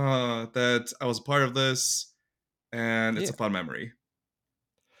 that I was a part of this, and it's Yeah. a fun memory.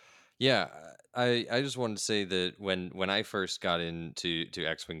 Yeah, I just wanted to say that when I first got into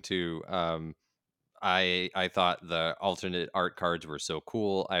X-Wing 2, I thought the alternate art cards were so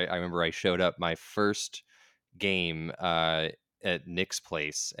cool. I remember I showed up my first game at Nick's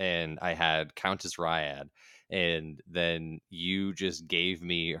place, and I had Countess Ryad, and then you just gave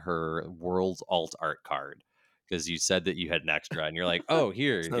me her World's Alt art card because you said that you had an extra, and you're like, "Oh, Sounds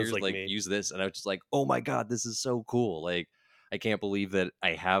here's like like me. use this," and I was just like, "Oh my god, this is so cool!" Like, I can't believe that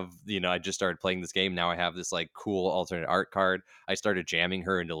I have, I just started playing this game. Now I have this like cool alternate art card. I started jamming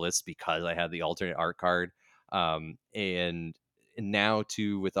her into lists because I had the alternate art card. And now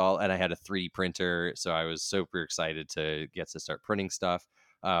too with all, and I had a 3 printer, so I was super excited to get to start printing stuff.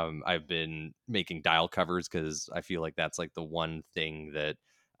 I've been making dial covers because I feel like that's like the one thing that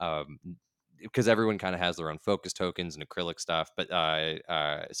um because everyone kind of has their own focus tokens and acrylic stuff, but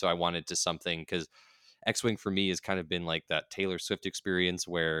so I wanted to something because X-Wing for me has kind of been like that Taylor Swift experience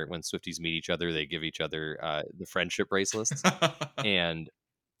where when Swifties meet each other, they give each other the friendship bracelets. And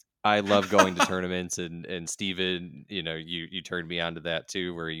I love going to tournaments, and Steven, you turned me on to that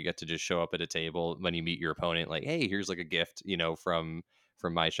too, where you get to just show up at a table when you meet your opponent, like, hey, here's like a gift, from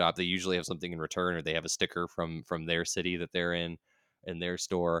my shop. They usually have something in return, or they have a sticker from their city that they're in their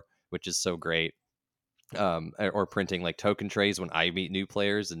store, which is so great. Or printing like token trays when I meet new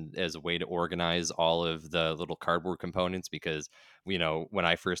players, and as a way to organize all of the little cardboard components, because when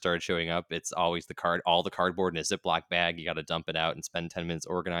I first started showing up, it's always all the cardboard in a Ziploc bag. You got to dump it out and spend 10 minutes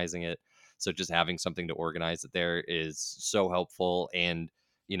organizing it. So just having something to organize it there is so helpful, and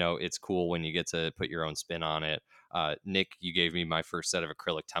it's cool when you get to put your own spin on it. Nick, you gave me my first set of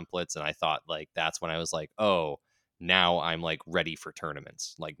acrylic templates, and I thought like that's when I was like, oh, now I'm like ready for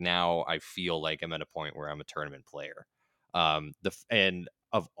tournaments. Like now I feel like I'm at a point where I'm a tournament player. And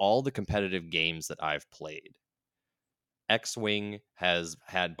of all the competitive games that I've played, X-Wing has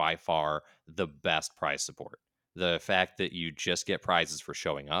had by far the best prize support. The fact that you just get prizes for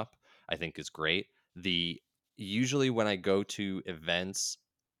showing up, I think is great. The Usually when I go to events,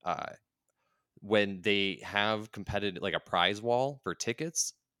 uh, when they have competitive like a prize wall for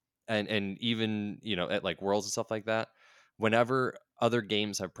tickets, and even at like worlds and stuff like that, whenever other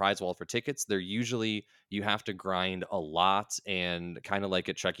games have prize wall for tickets, they're usually you have to grind a lot, and kind of like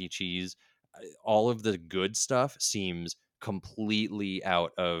at Chuck E. Cheese, all of the good stuff seems completely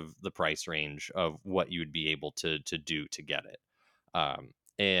out of the price range of what you'd be able to do to get it.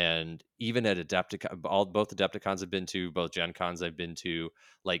 And even at Adepticon, both Adepticons I've been to, both Gen Cons I've been to,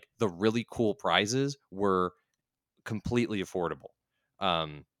 like the really cool prizes were completely affordable.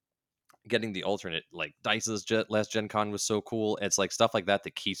 Getting the alternate like Dice's last Gen Con was so cool. It's like stuff like that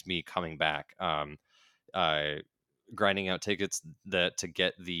that keeps me coming back. Uh, Grinding out tickets that to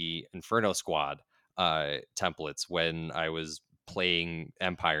get the Inferno Squad templates when I was playing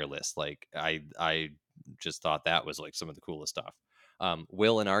Empire List. Like I just thought that was like some of the coolest stuff.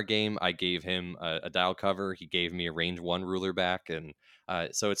 Will in our game, I gave him a dial cover. He gave me a range 1 ruler back, and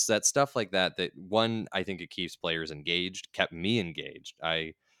so it's that stuff like that. That one, I think it keeps players engaged, kept me engaged.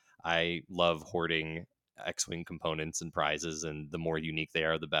 I love hoarding X-wing components and prizes, and the more unique they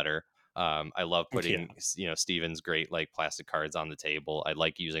are, the better. I love Yeah. putting Steven's great like plastic cards on the table. I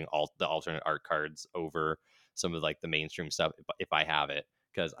like using the alternate art cards over some of like the mainstream stuff if I have it,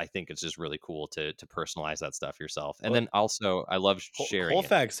 because I think it's just really cool to personalize that stuff yourself. And Well, then also I love sharing it.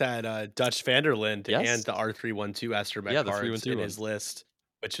 Colfax had Dutch Vanderland Yes, and the R312 Astromech yeah, the 3 and cards 2 in his ones. list,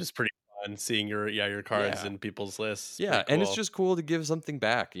 which is pretty fun seeing your cards Yeah, in people's lists. yeah, Pretty and it's cool. just cool to give something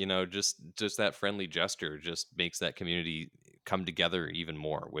back. Just that friendly gesture just makes that community come together even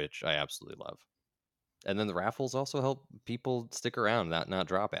more, which I absolutely love. And then the raffles also help people stick around, not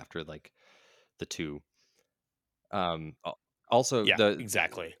drop after like the two. Also, Yeah,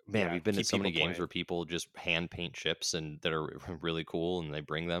 exactly. man, Yeah, we've been at keep so many people games where playing. people just hand paint ships and that are really cool, and they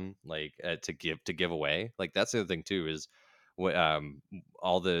bring them like to give away. Like that's the other thing too is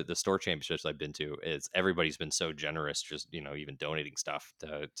all the store championships I've been to is everybody's been so generous, just even donating stuff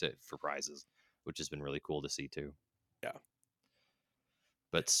to for prizes, which has been really cool to see too. Yeah,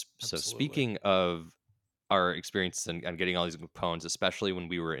 But so absolutely. speaking of our experiences and getting all these components, especially when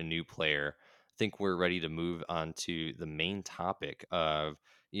we were a new player, I think we're ready to move on to the main topic of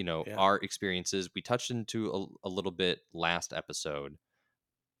Yeah. our experiences. We touched into a little bit last episode,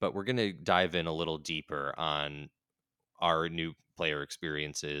 but we're going to dive in a little deeper on our new player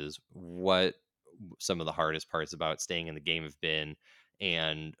experiences, what some of the hardest parts about staying in the game have been,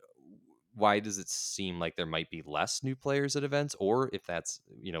 and why does it seem like there might be less new players at events, or if that's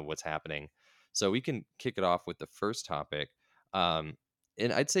what's happening. So we can kick it off with the first topic, and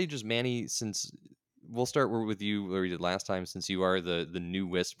I'd say just Manny, since we'll start with you where we did last time, since you are the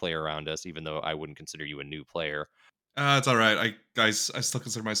newest player around us, even though I wouldn't consider you a new player. It's all right. I still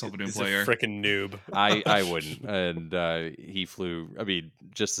consider myself a new Is a player. freaking noob. I wouldn't, and he flew. I mean,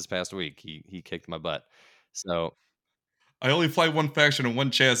 just this past week, he kicked my butt. So I only fly one faction and one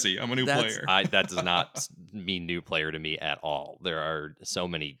chassis. I'm a new player. that does not mean new player to me at all. There are so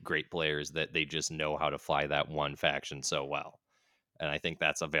many great players that they just know how to fly that one faction so well, and I think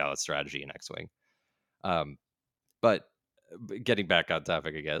that's a valid strategy in X-wing. Um, but getting back on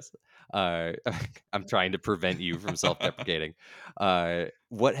topic, I guess. Uh, I'm trying to prevent you from self-deprecating.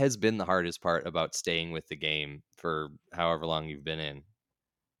 What has been the hardest part about staying with the game for however long you've been in?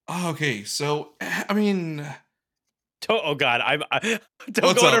 Okay, so I mean, Oh God, don't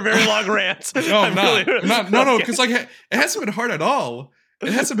what's go on a up? very long rant. No, I'm I'm really not. I'm not. No, no, okay. because like it hasn't been hard at all.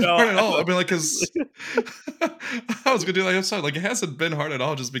 It hasn't been No, hard at all. I mean, like, because I was gonna do like I'm sorry, like it hasn't been hard at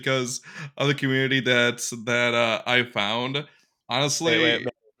all, just because of the community that I found. wait, Honestly,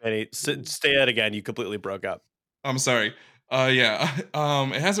 Manny, stay that again. You completely broke up. I'm sorry. Yeah.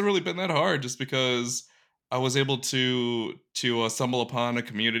 It hasn't really been that hard, just because I was able to stumble upon a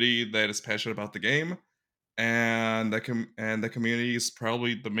community that is passionate about the game, and the community is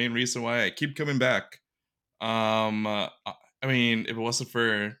probably the main reason why I keep coming back. I mean, if it wasn't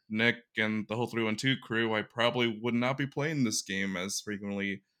for Nick and the whole 312 crew, I probably would not be playing this game as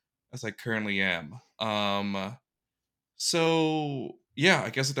frequently as I currently am. So yeah, I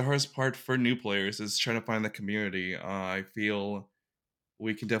guess the hardest part for new players is trying to find the community. I feel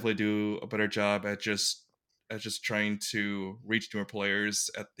we can definitely do a better job at just trying to reach newer players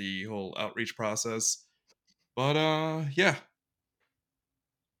at the whole outreach process. But yeah.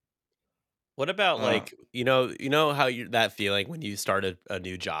 What about Uh like how you that feeling when you started a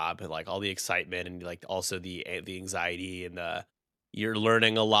new job and like all the excitement and like also the anxiety and the you're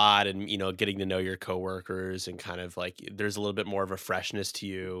learning a lot and getting to know your coworkers and kind of like there's a little bit more of a freshness to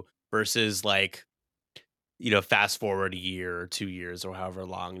you versus like fast forward a year or 2 years or however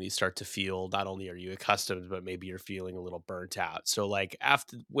long, and you start to feel not only are you accustomed, but maybe you're feeling a little burnt out. So, like,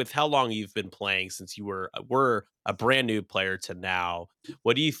 after with how long you've been playing since you were a brand new player to now,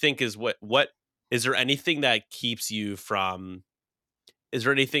 what do you think is what is there anything that keeps you from Is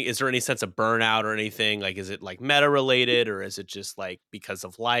there anything? Is there any sense of burnout or anything? Like, is it like meta related, or is it just like because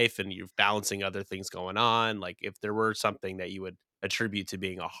of life and you're balancing other things going on? Like, if there were something that you would attribute to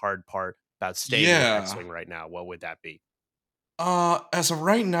being a hard part about staying with X Yeah. Wing right now, what would that be? As of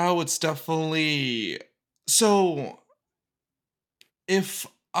right now, it's definitely so. If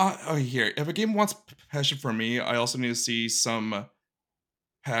here, if a game wants passion from me, I also need to see some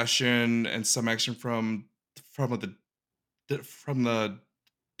passion and some action from from the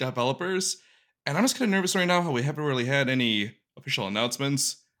developers. And I'm just kind of nervous right now how we haven't really had any official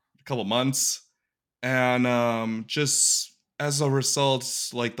announcements in a couple months, and just as a result,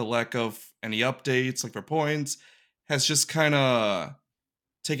 like the lack of any updates, like for points, has just kind of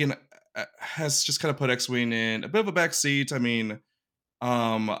taken has just kind of put X-Wing in a bit of a backseat. I mean,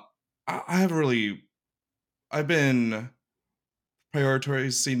 um, I haven't really. I've been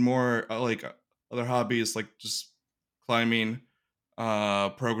prioritizing more other hobbies like just climbing,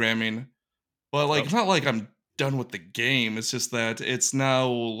 programming. But like, Oh, it's not like I'm done with the game. It's just that it's now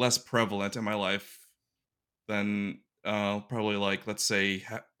less prevalent in my life than probably like let's say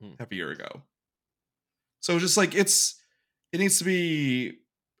Hmm. half a year ago. So just like it needs to be.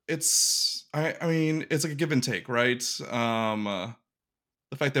 I mean it's like a give and take, right?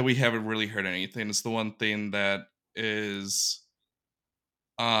 The fact that we haven't really heard anything is the one thing that is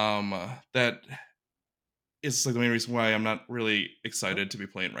that is like the main reason why I'm not really excited to be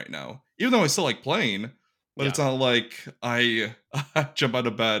playing right now. Even though I still like playing, but yeah, it's not like I jump out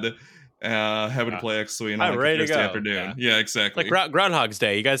of bed having to yeah. play X3 on I'm like a ready to Thursday go. Yeah, afternoon. Yeah, like exactly. Groundhog's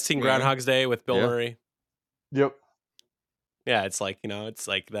Day. You guys seen Yeah. Groundhog's Day with Bill Yeah. Murray? Yep. Yeah, it's like, it's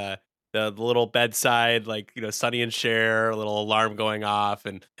like the little bedside, like, Sonny and Cher, a little alarm going off,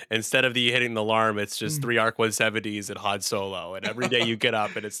 and instead of the hitting the alarm, it's just Mm. 3 Arc 170s and Han Solo, and every day you get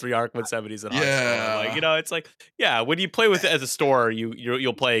up and it's 3 Arc 170s and Han Solo, and like, Yeah. it's like, yeah, when you play with it as a store,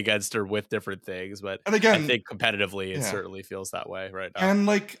 you'll play against or with different things, but And I again, think competitively, it yeah. certainly feels that way right now. And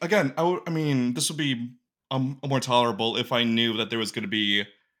like again, I mean, this would be more tolerable if I knew that there was going to be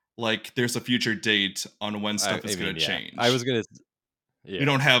like there's a future date on when stuff I is going mean, to yeah. I was change. gonna. We Yeah.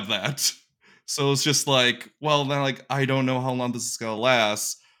 don't have that. So it's just like, well, then like I don't know how long this is gonna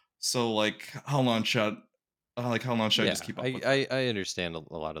last. So like, how long should I Yeah. just keep up with it? I understand a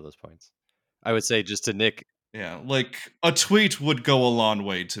lot of those points. I would say just to Nick. Yeah, like a tweet would go a long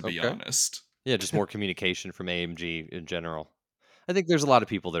way, to be Okay. honest. Yeah, just more communication from AMG in general. I think there's a lot of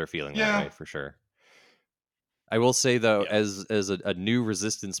people that are feeling that Yeah, way for sure. I will say though, Yeah. as a new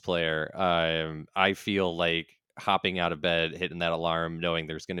Resistance player, I feel like hopping out of bed, hitting that alarm, knowing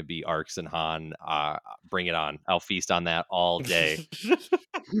there's going to be Arcs and Han. Bring it on! I'll feast on that all day.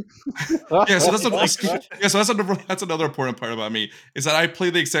 yeah. So that's Like yeah. So that's another important part about me is that I play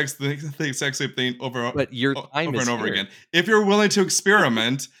the exact same thing But your time over is and over here. again. If you're willing to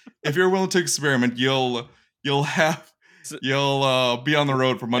experiment, you'll have s you'll be on the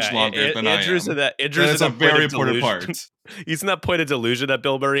road for Yeah, much longer than I Andrew's in am. that That Andrew's in is a that point very of important delusion. part. He's in that point of delusion that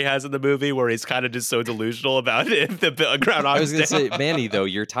Bill Murray has in the movie, where he's kind of just so delusional about it. I was Groundhog's gonna Day. say, Manny, though,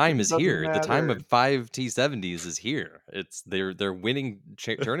 your time It is doesn't here. The time matter. of 5 T70s is here. They're winning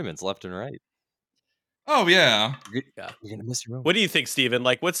tournaments left and right. Oh yeah. Yeah. You're gonna miss your What moment. do you think, Steven?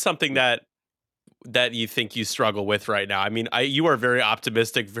 Like, what's something Yeah. that you think you struggle with right now? I mean, you are very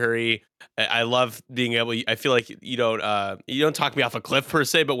optimistic. Very, I love being able. I feel like you don't talk me off a cliff per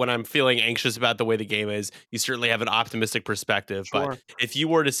se, but when I'm feeling anxious about the way the game is, you certainly have an optimistic perspective. But Sure. if you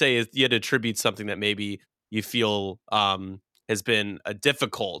were to say you had to attribute something that maybe you feel has been a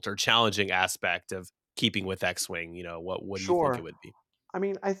difficult or challenging aspect of keeping with X-wing, what do you think it Sure. would be? I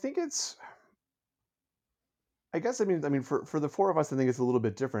mean, I think it's. I mean, for the four of us, I think it's a little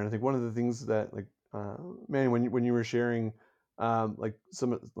bit different. I think one of the things that, like, man, when you were sharing, like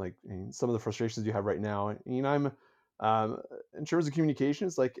some of the frustrations you have right now, I mean, in terms of communication,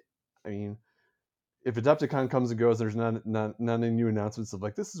 it's like, I mean, if Adepticon comes and goes, there's none any new announcements of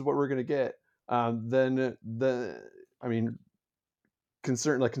like this is what we're gonna get. Then I mean,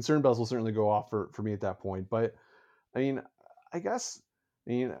 concern bells will certainly go off for me at that point. But I mean, I guess, I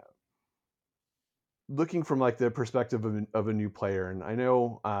mean, looking from like the perspective of a new player, and I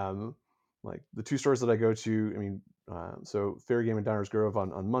know, like the two stores that I go to, I mean, so Fair Game and Downers Grove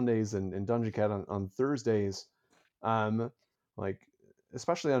on Mondays, and Dungeon Cat on Thursdays. um like,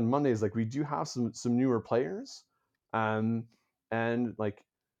 especially on Mondays, like we do have some newer players, um and like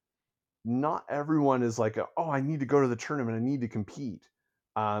not everyone is like, oh, I need to go to the tournament, I need to compete.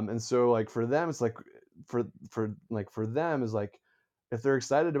 And so like for them, it's like, for them is like, if they're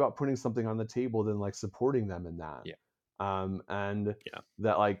excited about putting something on the table, then like supporting them in that. And Yeah.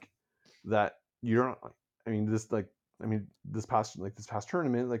 that, like, that you're not, I mean, this, like, I mean, this past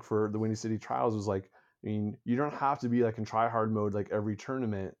tournament, like for the Windy City Trials, was like, I mean, you don't have to be like in try hard mode like every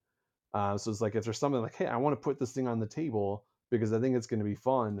tournament. So it's like if there's something like, hey, I want to put this thing on the table because I think it's going to be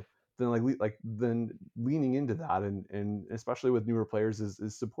fun, then then leaning into that, and especially with newer players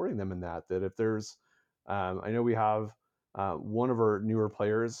is supporting them in that. That if there's, I know we have one of our newer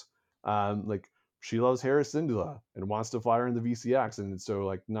players, like she loves Harris Syndula and wants to fly her in the VCX, and so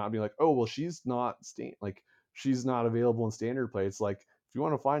like not be like, oh well, she's not available in standard play. It's like if you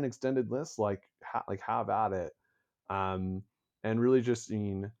want to fly an extended list, like have at it, and really just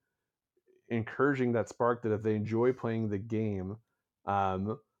encouraging that spark that if they enjoy playing the game,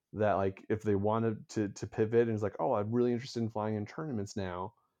 um, that like if they wanted to pivot and it's like, oh, I'm really interested in flying in tournaments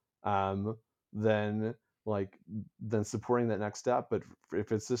now, um, then like then supporting that next step. But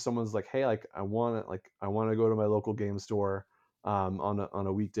if it's just someone's like, hey, like I want to go to my local game store on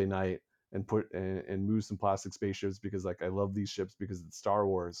a weekday night and and move some plastic spaceships because like I love these ships because it's Star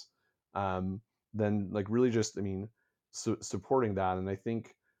Wars, um, then like really just supporting that. And I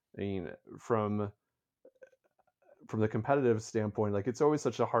think, I mean, from the competitive standpoint, like it's always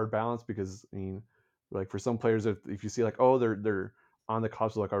such a hard balance because I mean, like for some players, if you see like, oh, they're on the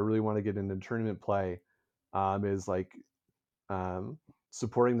cusp of like I really want to get into tournament play, is like um,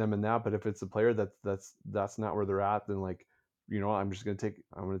 supporting them in that. But if it's a player that's not where they're at, then like, I'm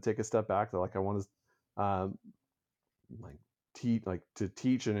gonna take a step back. That like I want to like to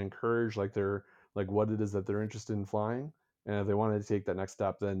teach and encourage like their like what it is that they're interested in flying, and if they wanted to take that next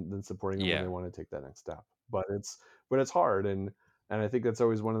step, then supporting them when Yeah. they want to take that next step. But it's hard, and I think that's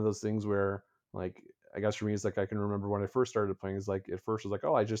always one of those things where like I guess for me it's like I can remember when I first started playing is like at first it was like,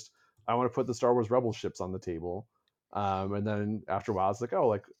 oh, I want to put the Star Wars Rebel ships on the table, and then after a while it's like, oh,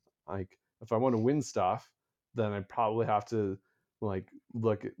 like if I want to win stuff, then I probably have to like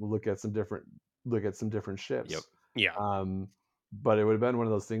look at some different Yep. ships. Yeah. um, but it would have been one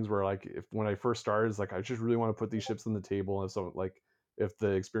of those things where like if when I first started, it's like I just really want to put these ships on the table, and so like if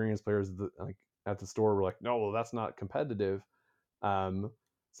the experienced players like at the store were like, no, well that's not competitive. Um,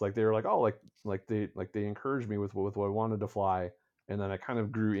 it's like they were like, oh, they encouraged me with what I wanted to fly, and then I kind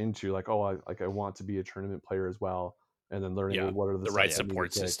of grew into like, oh, I want to be a tournament player as well, and then learning, Yeah. well, what are the The right steps I Yeah. need to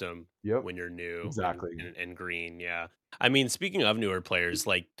support take. system Yep, when you're new exactly. and green. Yeah. I mean, speaking of newer players,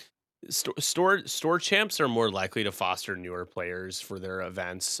 like store champs are more likely to foster newer players for their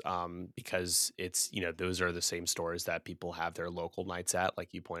events, because it's, those are the same stores that people have their local nights at,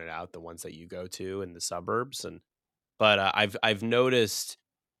 like you pointed out, the ones that you go to in the suburbs. And but I've noticed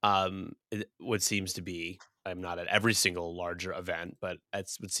what seems to be, I'm not at every single larger event, but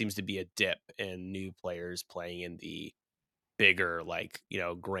that's what seems to be a dip in new players playing in the bigger, like,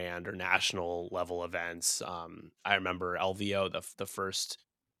 grand or national level events. I remember LVO, the first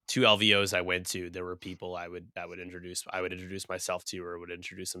two LVOs I went to, there were people I would introduce myself to, or would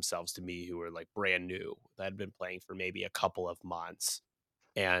introduce themselves to me, who were like brand new, that had been playing for maybe a couple of months.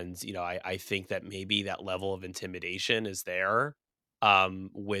 And, I think that maybe that level of intimidation is there,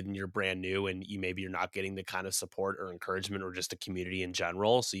 when you're brand new and maybe you're not getting the kind of support or encouragement or just a community in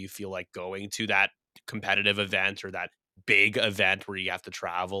general. So you feel like going to that competitive event or that big event where you have to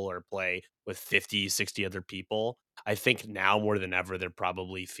travel or play with 50, 60 other people. I think now more than ever, they're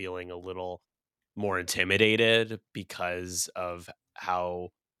probably feeling a little more intimidated because of how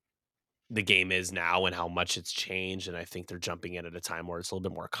the game is now and how much it's changed. And I think they're jumping in at a time where it's a little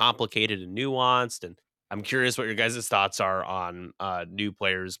bit more complicated and nuanced. And I'm curious what your guys' thoughts are on new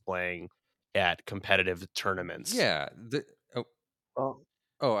players playing at competitive tournaments. Yeah. Oh,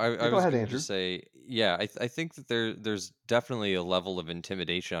 Well, I yeah, go was ahead, going to Andrew. just say, yeah, I think that there's definitely a level of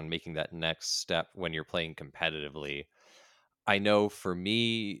intimidation on making that next step when you're playing competitively. I know for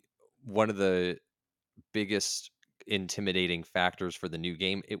me, one of the biggest intimidating factors for the new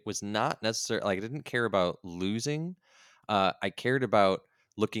game, it was not necessarily like I didn't care about losing. I cared about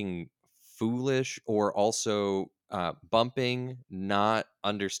looking foolish or also bumping, not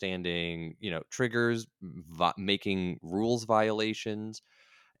understanding, triggers, making rules violations.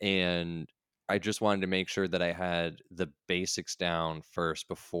 And I just wanted to make sure that I had the basics down first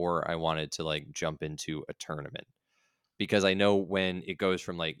before I wanted to like jump into a tournament, because I know when it goes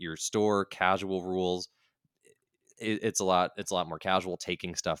from like your store casual rules, it's a lot more casual,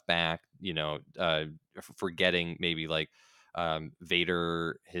 taking stuff back, forgetting maybe like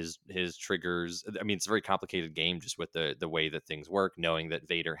Vader, his triggers. I mean, it's a very complicated game just with the way that things work, knowing that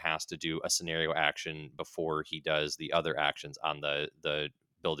Vader has to do a scenario action before he does the other actions on the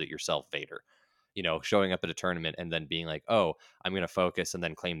build it yourself Vader. Showing up at a tournament and then being like, oh, I'm going to focus and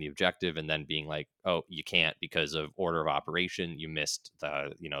then claim the objective, and then being like, oh, you can't because of order of operation, you missed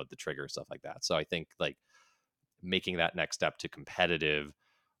the trigger, stuff like that. So I think like making that next step to competitive,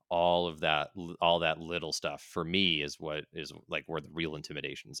 all that little stuff for me is what is like where the real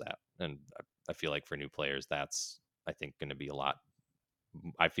intimidation's at. And I feel like for new players, that's I think going to be a lot.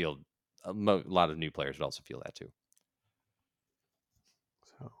 I feel a lot of new players would also feel that too.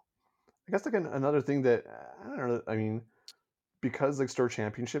 So I guess like another thing that I don't know. I mean, because like store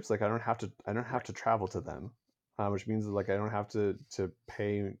championships, like I don't have to travel to them, which means that like I don't have to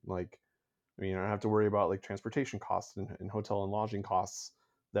pay like I mean I don't have to worry about like transportation costs and hotel and lodging costs.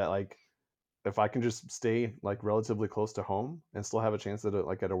 That like if I can just stay like relatively close to home and still have a chance at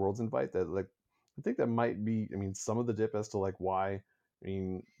a Worlds invite, that like I think that might be I mean some of the dip as to like why I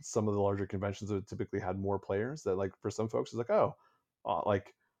mean some of the larger conventions have typically had more players that like for some folks it's like oh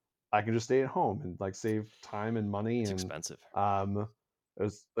like I can just stay at home and like save time and money It's and expensive. um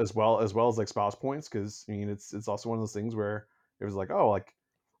as well as like spouse points because I mean it's also one of those things where it was like oh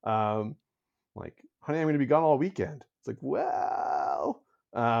um like honey I'm going to be gone all weekend. It's like well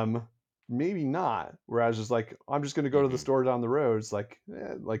um maybe not. Whereas just like I'm just going to go to the Hmm. store down the road. It's like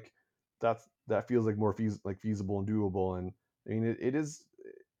that feels like more feasible and doable. And I mean it is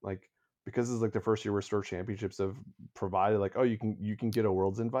like because it's like the first year where store championships have provided like oh you can get a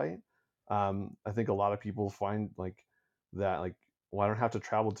world's invite. I think a lot of people find like that like well I don't have to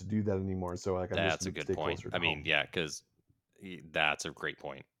travel to do that anymore, so like I'm just That's a going to good stay point. closer I to mean, home. yeah, because that's a great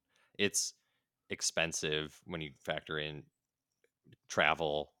point. It's expensive when you factor in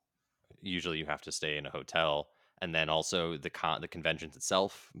travel. Usually, you have to stay in a hotel, and then also the conventions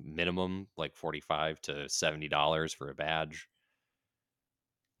itself, minimum like $45 to $70 for a badge.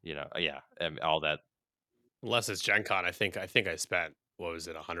 Yeah, and all that. Unless it's Gen Con, I think I spent what was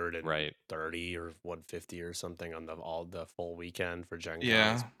it, Right. 130 or 150 or something on all the full weekend for Gen Con. It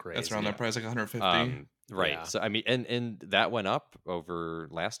Yeah, was that's around crazy. that Yeah. price, like 150. Right. Yeah. So I mean, and that went up over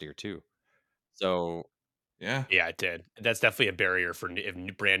last year too. So Yeah. Yeah, it did. That's definitely a barrier for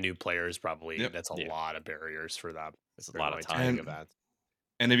brand new players. Probably Yep. that's a yeah, lot of barriers for them if it's a they're lot of going to big time. And events.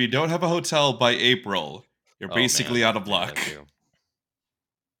 and if you don't have a hotel by April, you're Oh basically man, out of yeah, luck. that too.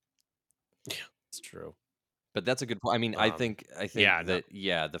 Yeah, it's true. But that's a good point. I mean, Um, I think yeah, no,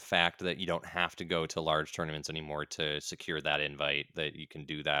 that the fact that you don't have to go to large tournaments anymore to secure that invite, that you can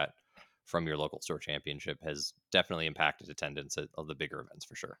do that from your local store championship has definitely impacted attendance of the bigger events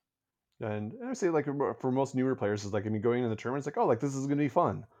for sure. And I would say like for most newer players, is like I mean going into the tournament, it's like oh like this is gonna be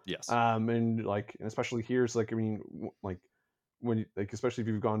fun. Yes. And like and especially here, it's like I mean like when you, like especially if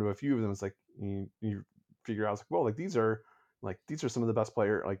you've gone to a few of them, it's like you figure out it's like well like these are some of the best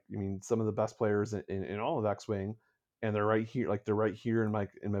player like I mean some of the best players in all of X Wing, and they're right here in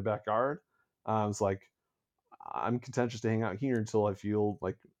my backyard. It's like I'm content just to hang out here until I feel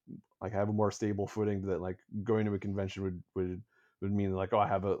like I have a more stable footing that like going to a convention would mean like oh I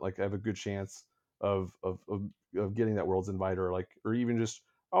have a good chance of getting that world's invite or like or even just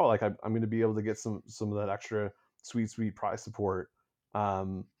oh like I'm going to be able to get some of that extra sweet prize support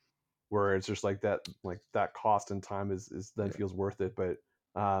where it's just like that cost and time is then Yeah. feels worth it. But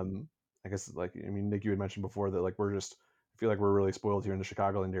I guess like I mean Nick, you had mentioned before that like we're just I feel like we're really spoiled here in the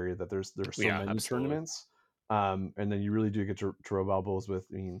Chicagoland area that there are so yeah, many absolutely. tournaments, and then you really do get to rub elbows with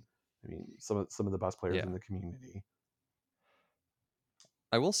I mean some of the best players Yeah. in the community.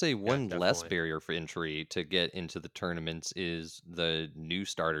 I will say Yeah, one less definitely. barrier for entry to get into the tournaments is the new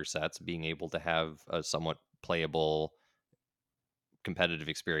starter sets being able to have a somewhat playable competitive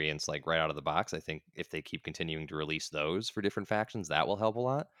experience like right out of the box. I think if they keep continuing to release those for different factions, that will help a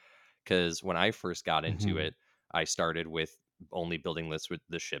lot. Because when I first got into Hmm. it, I started with only building lists with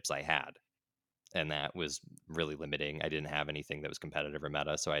the ships I had. And that was really limiting. I didn't have anything that was competitive or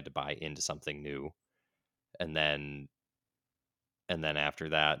meta, so I had to buy into something new. And then after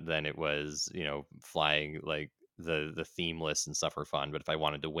that, then it was, flying like the theme lists and stuff were fun. But if I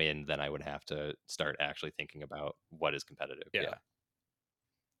wanted to win, then I would have to start actually thinking about what is competitive. Yeah, Yeah.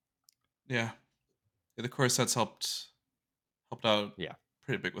 Yeah. Yeah, the core sets helped out Yeah.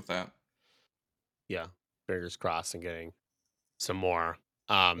 pretty big with that. yeah. Fingers crossed and getting some more.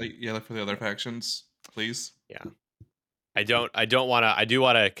 Like, yeah, like for the other Yeah. factions, please. Yeah. I don't want to. I do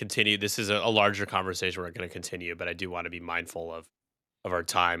want to continue. This is a larger conversation we're going to continue, but I do want to be mindful of our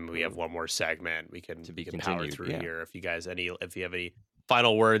time. We have True. one more segment. We To can be power continued. through Yeah. here. If you have any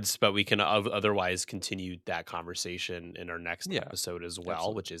final words, but we can otherwise continue that conversation in our next Yeah. episode as well,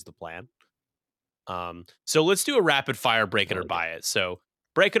 Absolutely. which is the plan. So let's do a rapid fire break I it or like it. buy it. So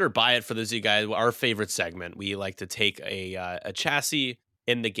break it or buy it for those of you guys, our favorite segment. We like to take a chassis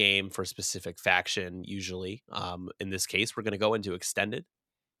in the game for a specific faction. Usually, in this case, we're going to go into extended.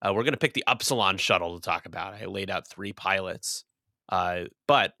 We're going to pick the Upsilon shuttle to talk about. I laid out 3 pilots,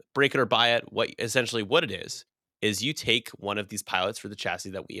 but break it or buy it. What it is is you take one of these pilots for the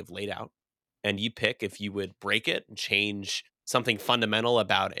chassis that we have laid out, and you pick if you would break it and change something fundamental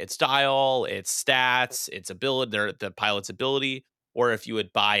about its dial, its stats, its ability, the pilot's ability, or if you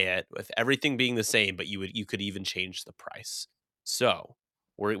would buy it with everything being the same, but you could even change the price. So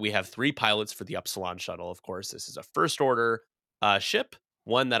we have 3 pilots for the Upsilon shuttle. Of course, this is a first order ship,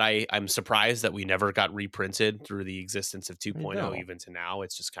 one that I'm surprised that we never got reprinted through the existence of I 2.0 know. even to now.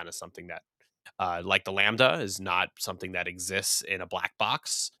 It's just kind of something that like the Lambda is not something that exists in a black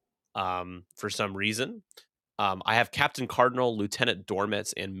box for some reason. I have Captain Cardinal, Lieutenant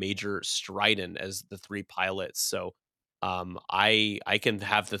Dormitz, and Major Stryden as the 3 pilots. So I can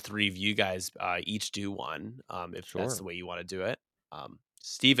have the 3 of you guys each do one if that's the Sure. way you want to do it.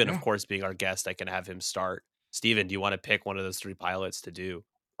 Steven, of Yeah. course, being our guest, I can have him start. Steven, do you want to pick one of those 3 pilots to do?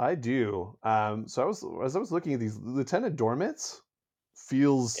 I do. So as I was looking at these, Lieutenant Dormitz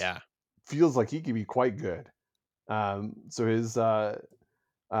feels Yeah. feels like he could be quite good. So his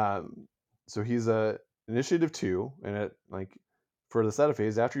um, so he's a initiative 2, and it like for the setup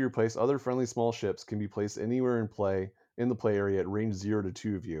phase, after you replace other friendly small ships can be placed anywhere in the play area at range 0 to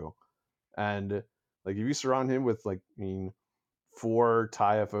 2 of you. And like if you surround him with like 4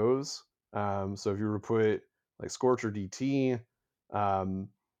 TIE FOs, so if you were to put like Scorcher DT, um,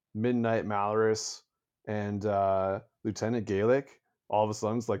 Midnight Malorus, and Lieutenant Gaelic, all of a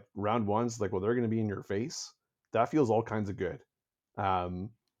sudden it's like round one's like, well, they're going to be in your face. That feels all kinds of good.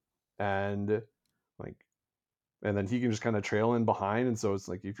 Um, and like and then he can just kind of trail in behind. And so it's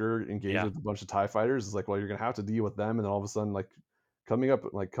like if you're engaged Yeah. with a bunch of TIE fighters, it's like, well, you're gonna have to deal with them. And then all of a sudden, like coming up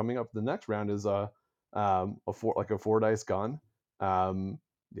the next round is a 4 dice gun. Um,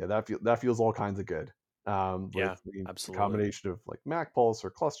 yeah, that feels all kinds of good. With Yeah. the Absolutely. combination of like Mac Pulse or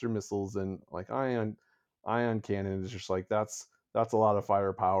cluster missiles and like ion cannon is just like that's a lot of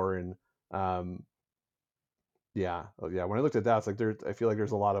firepower. And um yeah, yeah. When I looked at that, it's like I feel like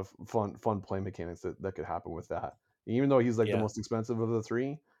there's a lot of fun play mechanics that could happen with that. Even though he's like the Yeah. most expensive of the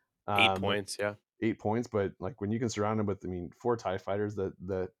 3, 8 points. Yeah. 8 points. But like when you can surround him with, 4 TIE fighters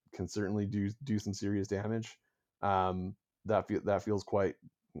that can certainly do some serious damage. Um, that feels quite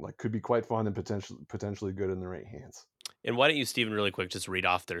like could be quite fun and potentially good in the right hands. And why don't you, Steven, really quick, just read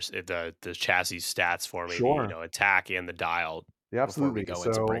off the chassis stats for me, the Sure. attack and the dial Yeah, before we absolutely. go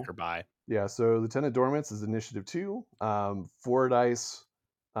into break So or buy. yeah, so Lieutenant Dormitz is initiative 2, 4 dice,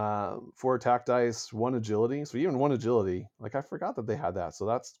 4 attack dice, 1 agility. So even 1 agility, like I forgot that they had that, so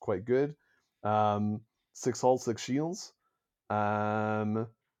that's quite good. 6 hull, 6 shields. Um,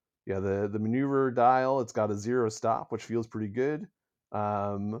 yeah, the maneuver dial, it's got a 0 stop, which feels pretty good.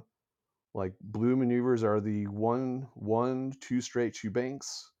 Um, like blue maneuvers are the 2 straight, 2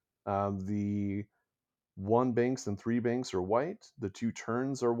 banks. The 1 banks and 3 banks are white. The 2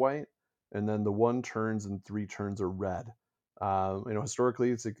 turns are white, and then the 1 turns and 3 turns are red.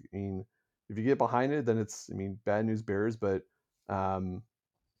 Historically, it's like, if you get behind it, then it's bad news bears. But um,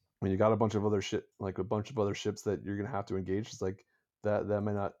 when you got a bunch of other ships that you're gonna have to engage, it's like that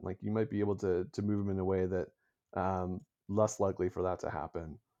might not like you might be able to move them in a way that less likely for that to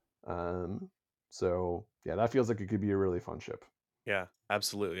happen. Um, so yeah, that feels like it could be a really fun ship. Yeah,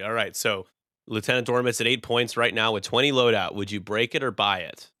 absolutely. All right. So Lieutenant Dormit's at 8 points right now with 20 loadout. Would you break it or buy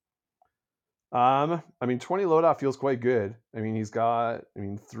it? 20 loadout feels quite good. He's got,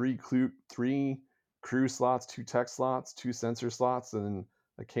 3 crew slots, 2 tech slots, 2 sensor slots, and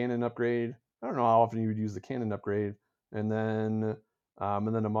a cannon upgrade. I don't know how often you would use the cannon upgrade, and then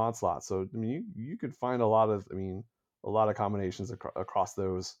a mod slot. So you could find a lot of combinations across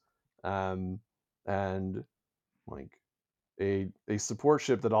those, um, and like a support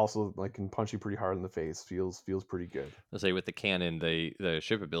ship that also like can punch you pretty hard in the face feels pretty good. Let's say with the cannon, the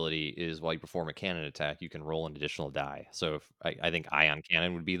ship ability is while you perform a cannon attack, you can roll an additional die. So if I think ion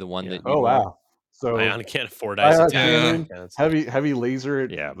cannon would be the one Yeah. that Oh you'd want. wow! So Ion cannon, 4 dice ion attack. Yeah. cannon, Yeah, that's nice. heavy laser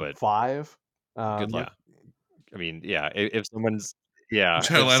at Yeah, but 5. good Yeah. luck. I mean, yeah, if someone's yeah,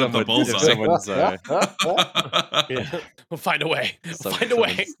 Try to light up the if bullseye. someone's Yeah. We'll find a way. We'll find a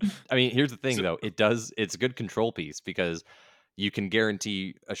way. someone's I mean, here's the thing though, it's a good control piece because you can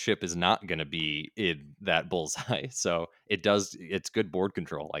guarantee a ship is not going to be in that bullseye. So it's good board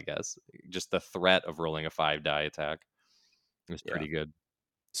control, I guess. Just the threat of rolling a 5 die attack is Yeah. pretty good.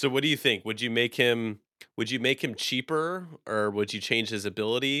 So what do you think? Would you make him cheaper or would you change his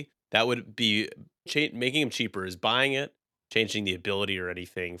ability? That would be making him cheaper is buying it, changing the ability or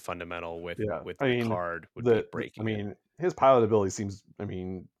anything fundamental with Yeah, with the card would be breaking it. his pilot ability seems.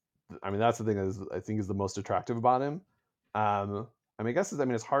 That's the thing that I think is the most attractive about him. I guess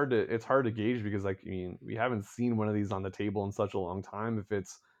it's hard to gauge because we haven't seen one of these on the table in such a long time.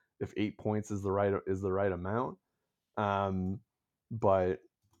 If 8 points is the right amount. But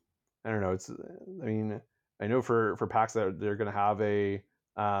I don't know. I mean, I know for packs that they're going to have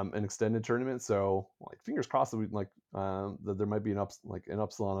an extended tournament, so like fingers crossed that that there might be an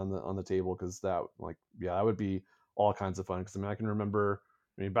upsilon on the table, because that that would be all kinds of fun. Because I mean, I can remember,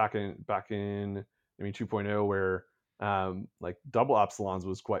 I mean, back in 2.0, where like double epsilons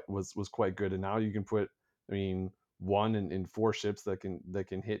was quite good, and now you can put, I mean, one in four ships that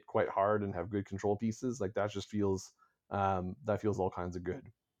can hit quite hard and have good control pieces. Like that just feels that feels all kinds of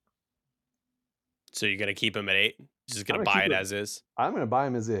good. So you're gonna keep him at 8? Just I'm gonna gonna buy keep it it. as is? I'm gonna buy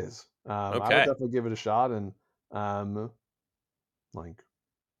him as is. I would Okay, definitely give it a shot, and um, like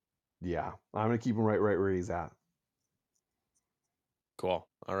yeah, I'm gonna keep him right where he's at. cool.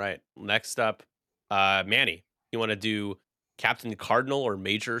 All right. Next up, Manny, you want to do Captain Cardinal or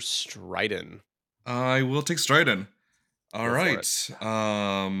Major Stridon? I will take Stridon. All Go for it.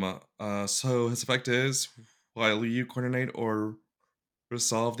 right. So his effect is, while you coordinate or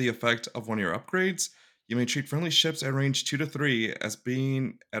resolve the effect of one of your upgrades, you may treat friendly ships at range 2 to 3 as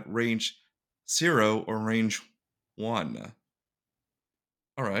being at range 0 or range 1.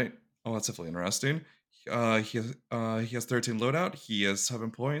 All right. Oh, that's definitely interesting. He has 13 loadout. He has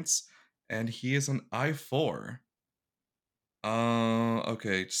 7 points, and he is an I4.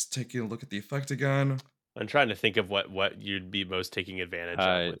 Okay, just taking a look at the effect again. I'm trying to think of what you'd be most taking advantage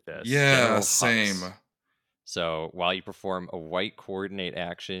of Uh, with this. Yeah, General same. Hux. So while you perform a white coordinate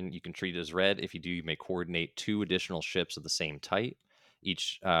action, you can treat it as red. If you do, you may coordinate 2 additional ships of the same type.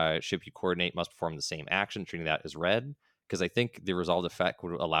 Each ship you coordinate must perform the same action, treating that as red. Because I think the resolved effect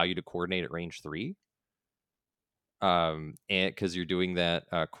would allow you to coordinate at range 3. And because you're doing that,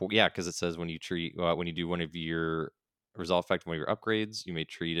 yeah, because it says when you do one of your resolve effect, one of your upgrades, you may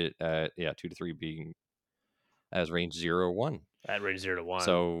treat it at 2 to 3 being as range 0 or 1. At range 0 to 1.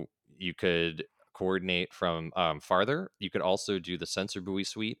 So you could coordinate from farther. You could also do the sensor buoy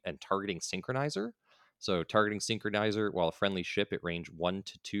suite and targeting synchronizer. So targeting synchronizer, while a friendly ship at range 1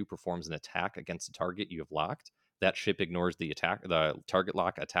 to 2 performs an attack against a target you have locked, that ship ignores the target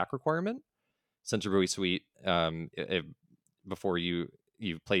lock attack requirement. Sensor buoy suite, before you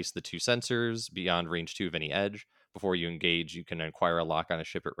place the 2 sensors beyond range 2 of any edge. Before you engage, you can acquire a lock on a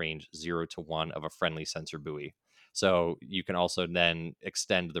ship at range 0 to 1 of a friendly sensor buoy. So you can also then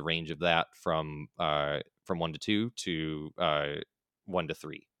extend the range of that from 1 to 2 to 1 to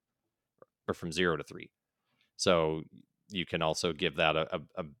 3, or from 0 to 3. So you can also give that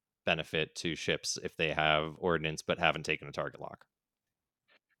a benefit to ships if they have ordnance but haven't taken a target lock.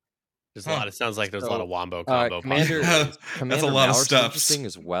 There's a Huh. lot. It sounds like there's a lot So, of wombo combo Commander Yeah, possibilities. that's a Commander lot of Mauer's steps. interesting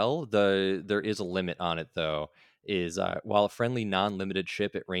as well. There is a limit on it though. Is while a friendly non-limited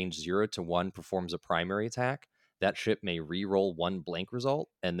ship at range 0 to 1 performs a primary attack, that ship may re-roll 1 blank result,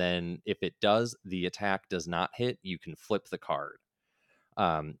 and then if it does, the attack does not hit, you can flip the card.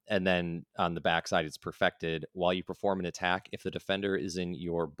 And then on the backside, it's perfected. While you perform an attack, if the defender is in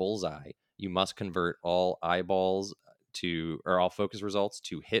your bullseye, you must convert all eyeballs or all focus results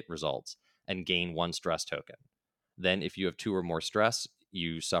to hit results and gain 1 stress token. Then, if you have 2 or more stress,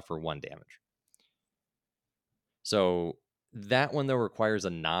 you suffer 1 damage. So that one though requires a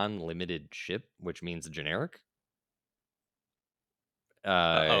non-limited ship, which means a generic.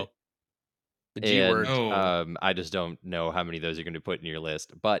 Uh-oh. The G And word. Oh. I just don't know how many of those you're going to put in your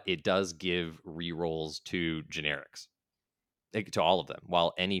list, but it does give rerolls to generics, to all of them.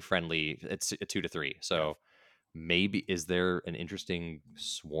 While any friendly, it's a 2 to 3. So maybe is there an interesting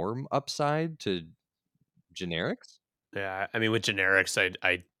swarm upside to generics? Yeah, I mean with generics,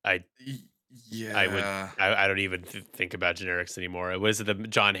 Y- I would Yeah. I don't even think about generics anymore. Was it the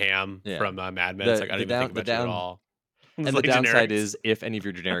John Hamm Yeah. from Mad Men? It's The like I don't the even think down the about you at down all. It's and the like downside generics. is if any of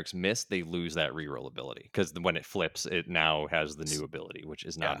your generics miss, they lose that reroll ability because when it flips, it now has the new ability, which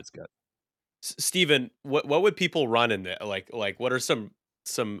is not Yeah. as good. Steven, what would people run in the like what are some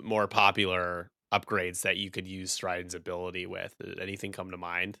more popular upgrades that you could use Striden's ability with? Did anything come to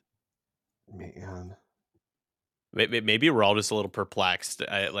mind? Man, Maybe we're all just a little perplexed.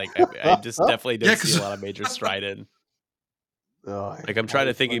 I just definitely Yeah, don't see a because lot of major Striden. oh, Like I'm trying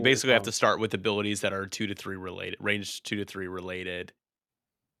to it's think. You funny. It's basically have to start with abilities that are 2 to 3 related, range 2 to 3 related,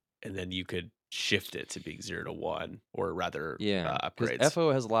 and then you could shift it to being 0 to 1, or rather Yeah, because upgrades.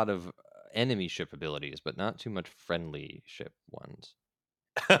 FO has a lot of enemy ship abilities, but not too much friendly ship ones.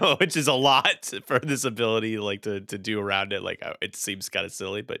 Which is a lot for this ability, like to do around it. Like it seems kind of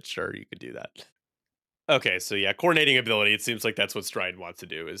silly, but sure you could do that. Okay, so yeah, coordinating ability. It seems like that's what Stride wants to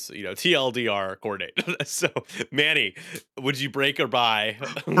do is, TLDR coordinate. So, Manny, would you break or buy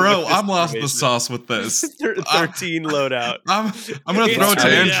with Bro, this I'm lost in the information? sauce with this. 13 loadout. I'm gonna throw it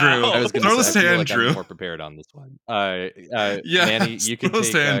to Instantly Andrew. I was going to Throw say, this I to feel like I'm Andrew. more prepared on this one. Yeah, Manny, you can throw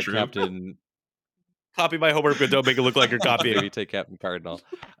this take to Andrew. Captain. Copy my homework, but don't make it look like you're copying. Maybe take Captain Cardinal.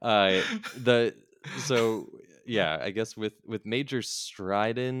 So yeah, I guess with Major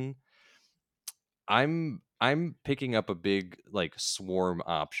Stridon, I'm picking up a big like swarm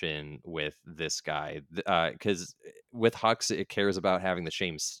option with this guy because with Hux it cares about having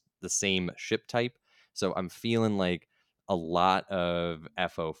the same ship type. So I'm feeling like a lot of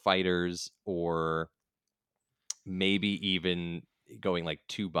FO fighters, or maybe even going like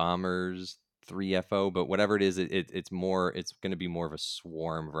 2 bombers, 3 FO, but whatever it is, it's going to be more of a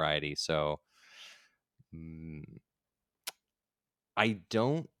swarm variety. So mm, I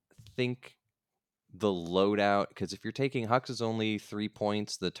don't think the loadout, because if you're taking Hux is only 3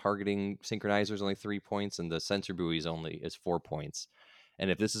 points, the targeting synchronizer is only 3 points, and the sensor buoy is 4 points. And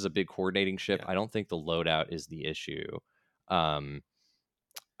if this is a big coordinating ship, Yeah. I don't think the loadout is the issue.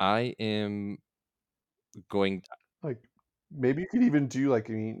 I am going. Like maybe you could even do like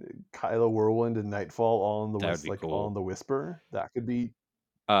Kylo Whirlwind and Nightfall all in the That would be all cool. in the Whisper. That could be.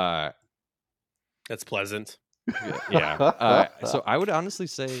 That's pleasant. Yeah. So I would honestly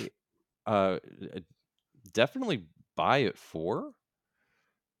say, definitely buy at 4.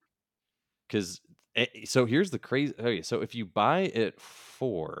 Because so here's the crazy. Okay, so if you buy at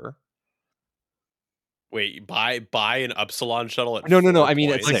 4, Wait, buy an Upsilon shuttle at no, 4 I mean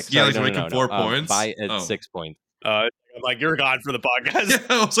at points? 6. Yeah, Sorry, like no, making 4 points. buy at 6 points. I'm like, you're gone for the podcast. Yeah,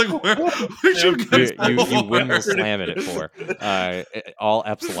 I was like, where'd you guys You win will go? slam it at 4. All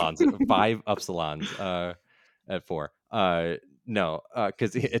epsilons, 5 upsilons at 4. No,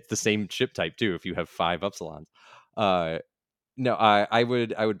 because it's the same ship type too. If you have 5 upsilons, no, I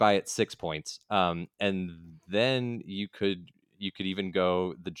would buy it 6 points. And then you could even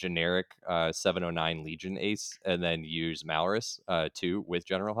go the generic 709 Legion Ace, and then use Malorus too with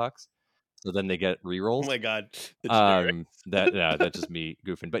General Hux. So then they get rerolls. Oh my god, the generic. That's just me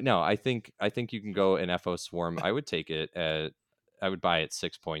goofing. But no, I think you can go an FO Swarm. I would take it I would buy it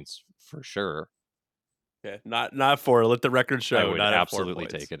 6 points for sure. Yeah, not 4. Let the record show. I would not absolutely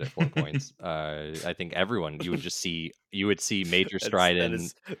at 4 points. take it at 4 points. I think everyone, you would see Major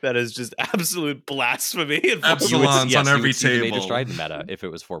Stridon. That is just absolute blasphemy. Epsilons on every you would see the Major table. Stridon meta if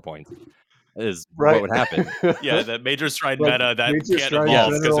it was 4 points. Is Right. what would happen. Yeah, that Major Stridon Like, meta that Major can't Stridon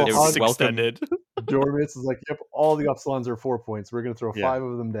evolve because General it's Hux extended. Dormitz is like, yep, all the Upsilons are 4 points. We're gonna throw 5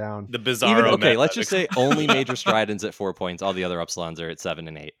 of them down. The Bizarro Okay, meta. let's just say only Major Stridons at 4 points. All the other Upsilons are at 7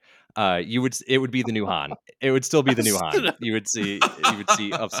 and 8. It would be the new Han. It would still be the new Han. You would see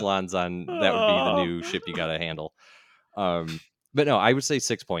Upsilons on that would be the new ship you got to handle. But no, I would say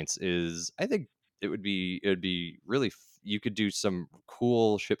 6 points is. I think it would be really. You could do some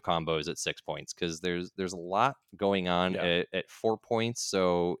cool ship combos at 6 points because there's a lot going on at 4 points,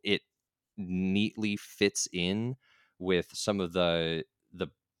 so it neatly fits in with some of the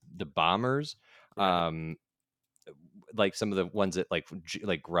bombers. Right. Like some of the ones that like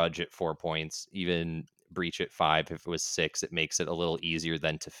Grudge at 4 points, even Breach at 5. If it was 6, it makes it a little easier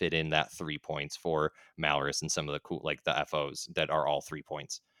then to fit in that 3 points for Malorus and some of the cool like the FOs that are all 3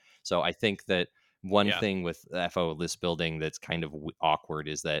 points. So I think that one thing with FO list building that's kind of awkward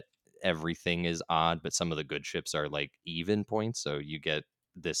is that everything is odd, but some of the good ships are like even points. So you get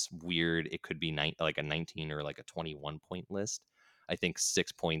this weird. It could be like a 19 or like a 21 point list. I think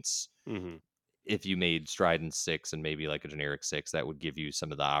 6 points. Mm-hmm. If you made Stridon 6 and maybe like a generic 6, that would give you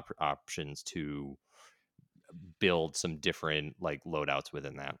some of the options to build some different like loadouts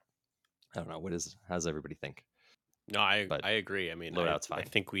within that. I don't know. How does everybody think? No, I agree. I mean, loadout's fine. I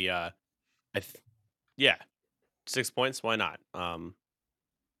think we yeah, 6 points. Why not?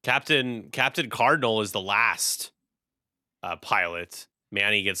 Captain Cardinal is the last pilot.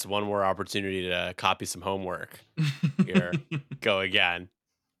 Manny gets one more opportunity to copy some homework. Here, go again.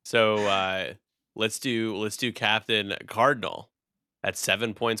 So let's do Captain Cardinal at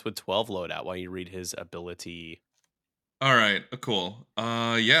 7 points with 12 loadout while you read his ability. All right, cool.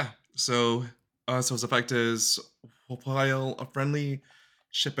 Yeah. So his effect is while a friendly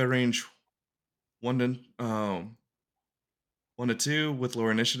ship at range 1 to 2 with lower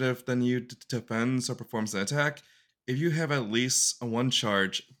initiative than you defends or performs an attack. If you have at least a 1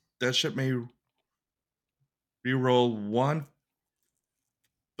 charge, that ship may reroll 1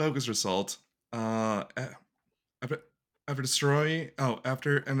 focus result. After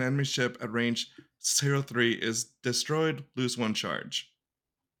after an enemy ship at range 0-3 is destroyed, lose 1 charge.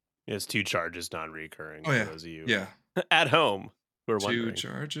 It's 2 charges, non-recurring, Oh for yeah, those of you yeah. at home who are 2 wondering.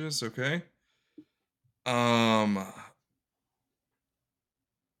 charges. Okay. All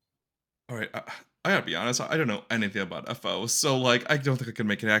right. I gotta be honest. I don't know anything about FO, so like I don't think I can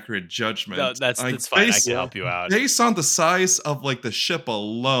make an accurate No, judgment. that's Like fine. I can Yeah. help you out. based on the size of like the ship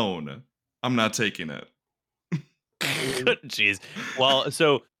alone, I'm not taking it. Jeez. Well,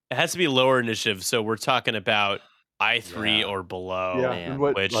 so it has to be lower initiative. So we're talking about I3 Yeah. or below, Yeah, Man. and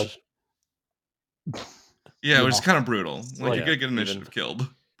what which like Yeah, which is kind of brutal. Like like- you're gonna get Even- initiative killed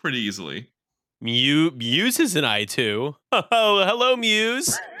pretty easily. Muse is an I2. Oh, hello,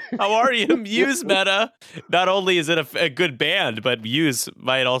 Muse. How are you, Muse meta? Not only is it a good band, but Muse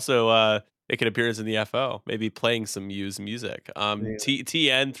might also make an appearance in the FO. Maybe playing some Muse music. Yeah.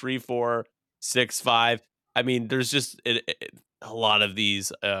 TN 3465. I mean, there's just a lot of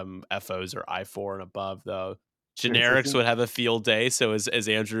these FOs are I4 and above, though. Generics think- would have a field day. So as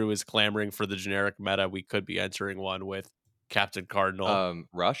Andrew is clamoring for the generic meta, we could be entering one with Captain Cardinal.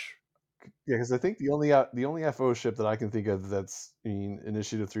 Rush. Yeah, because I think the only FO ship that I can think of that's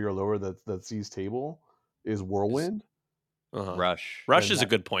initiative 3 or lower that sees table is Whirlwind. Rush. Rush And is a that-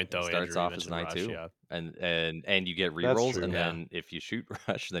 good point, though. Starts Andrew, you off as an mentioned I2, Rush, and you get That's rerolls, true. and Yeah. then if you shoot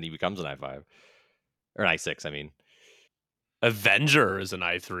Rush, then he becomes an I5 or an I6. I mean, Avenger is an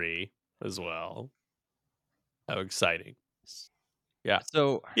I3 as well. How exciting! Yeah.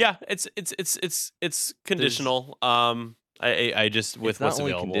 So Yeah, it's conditional. I just with it's not what's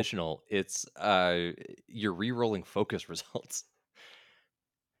only available. conditional; it's you're rerolling focus results,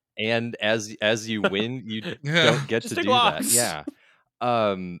 and as you win, you Yeah. don't get Just to take do that. locks. Yeah.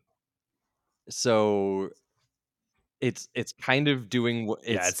 So it's kind of doing what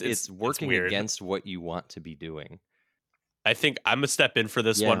Yeah, it's it's working weird. against what you want to be doing. I think I'm gonna step in for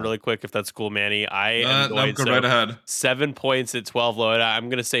this one Yeah. really quick, if that's cool, Manny. I am No, going go so right ahead. 7 points at 12 load. I'm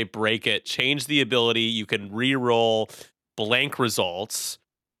gonna say break it. Change the ability. You can re-roll blank results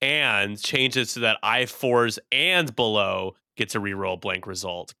and change it so that I4s and below get to re-roll blank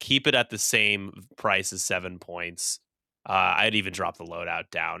result. Keep it at the same price as 7 points. I'd even drop the loadout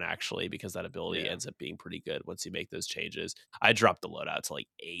down actually, because that ability Yeah. ends up being pretty good once you make those changes. I dropped the loadout to like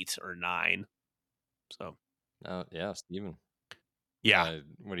 8 or 9. So Yeah, Steven. yeah.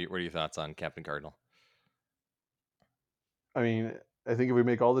 What are your thoughts on Captain Cardinal? I mean, I think if we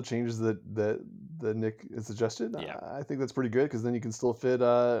make all the changes that Nick has suggested, Yeah. I think that's pretty good because then you can still fit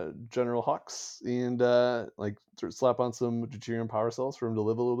General Hux and like sort of slap on some deuterium power cells for him to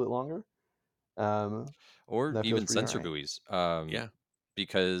live a little bit longer. Or That feels even pretty sensor alright. buoys. Yeah.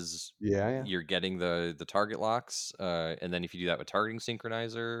 Because Yeah. you're getting the target locks, and then if you do that with targeting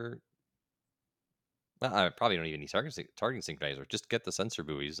synchronizer, well, I probably don't even need targeting synchronizer. Just get the sensor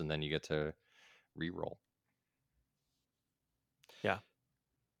buoys, and then you get to reroll. Yeah.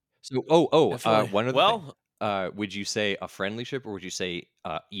 So, Definitely. one other Well, thing. Would you say a friendly ship, or would you say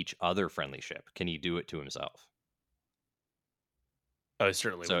each other friendly ship? Can he do it to himself? I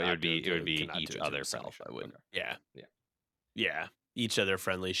certainly So would it not would be do each it to other friendly himself. ship. I wouldn't. Okay. Yeah. Yeah. Yeah. Each other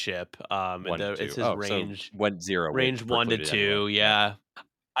friendly ship. 1 to 2. It's his Oh, range. so 1-0 would Range 1 to preclude it 2. anyway. Yeah.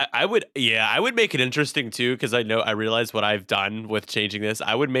 I would make it interesting too, because I realize what I've done with changing this.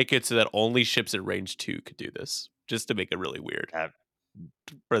 I would make it so that only ships at range 2 could do this, just to make it really weird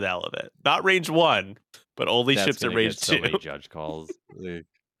for the hell of it. Not range 1, but only That's ships at gonna range get so 2. many judge calls.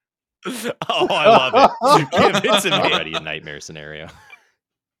 Oh, I love it. Give it to me. Already a nightmare scenario.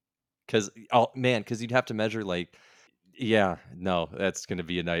 Because you'd have to measure like, yeah, no, that's gonna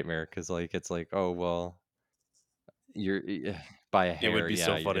be a nightmare. Because like it's like, oh well, you're by a It would hair. be Yeah,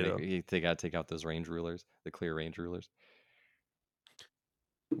 so funny though. they gotta take out those range rulers, the clear range rulers.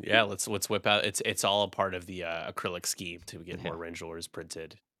 Yeah, let's whip out. It's all a part of the acrylic scheme to get Yeah. more range rulers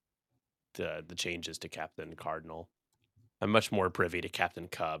printed. The changes to Captain Cardinal. I'm much more privy to Captain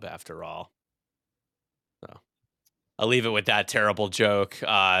Cub after all. So I'll leave it with that terrible joke.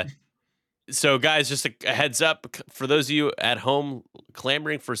 So guys, just a heads up for those of you at home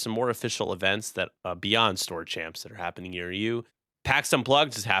clamoring for some more official events that beyond Store Champs that are happening near you. PAX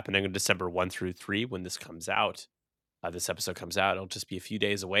Unplugged is happening on December 1 through 3 when this comes out. This episode comes out. It'll just be a few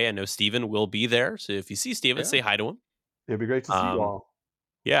days away. I know Steven will be there. So if you see Steven, Yeah. say hi to him. It'd be great to see you all.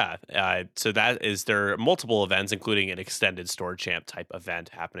 Yeah. So that is there are multiple events, including an extended Store Champ type event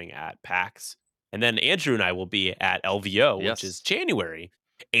happening at PAX. And then Andrew and I will be at LVO, Yes. which is January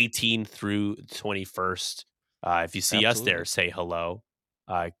 18th through 21st. If you see us there, Absolutely. say hello.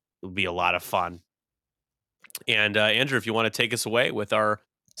 It'll be a lot of fun. And Andrew, if you want to take us away with our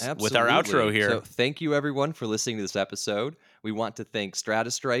outro Absolutely. here. So thank you everyone for listening to this episode. We want to thank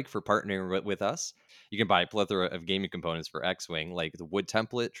Stratastrike for partnering with us. You can buy a plethora of gaming components for X-Wing, like the wood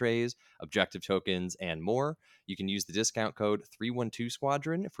template trays, objective tokens, and more. You can use the discount code 312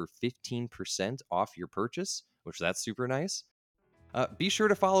 Squadron for 15% off your purchase, which that's super nice. Be sure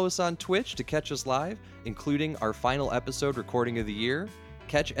to follow us on Twitch to catch us live, including our final episode recording of the year.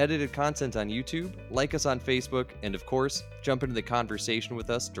 Catch edited content on YouTube, like us on Facebook, and of course, jump into the conversation with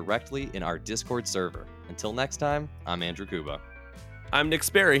us directly in our Discord server. Until next time, I'm Andrew Kuba. I'm Nick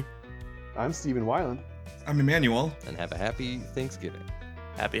Sperry. I'm Stephen Weiland. I'm Emmanuel. And have a happy Thanksgiving.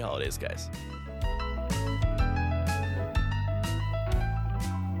 Happy holidays, guys.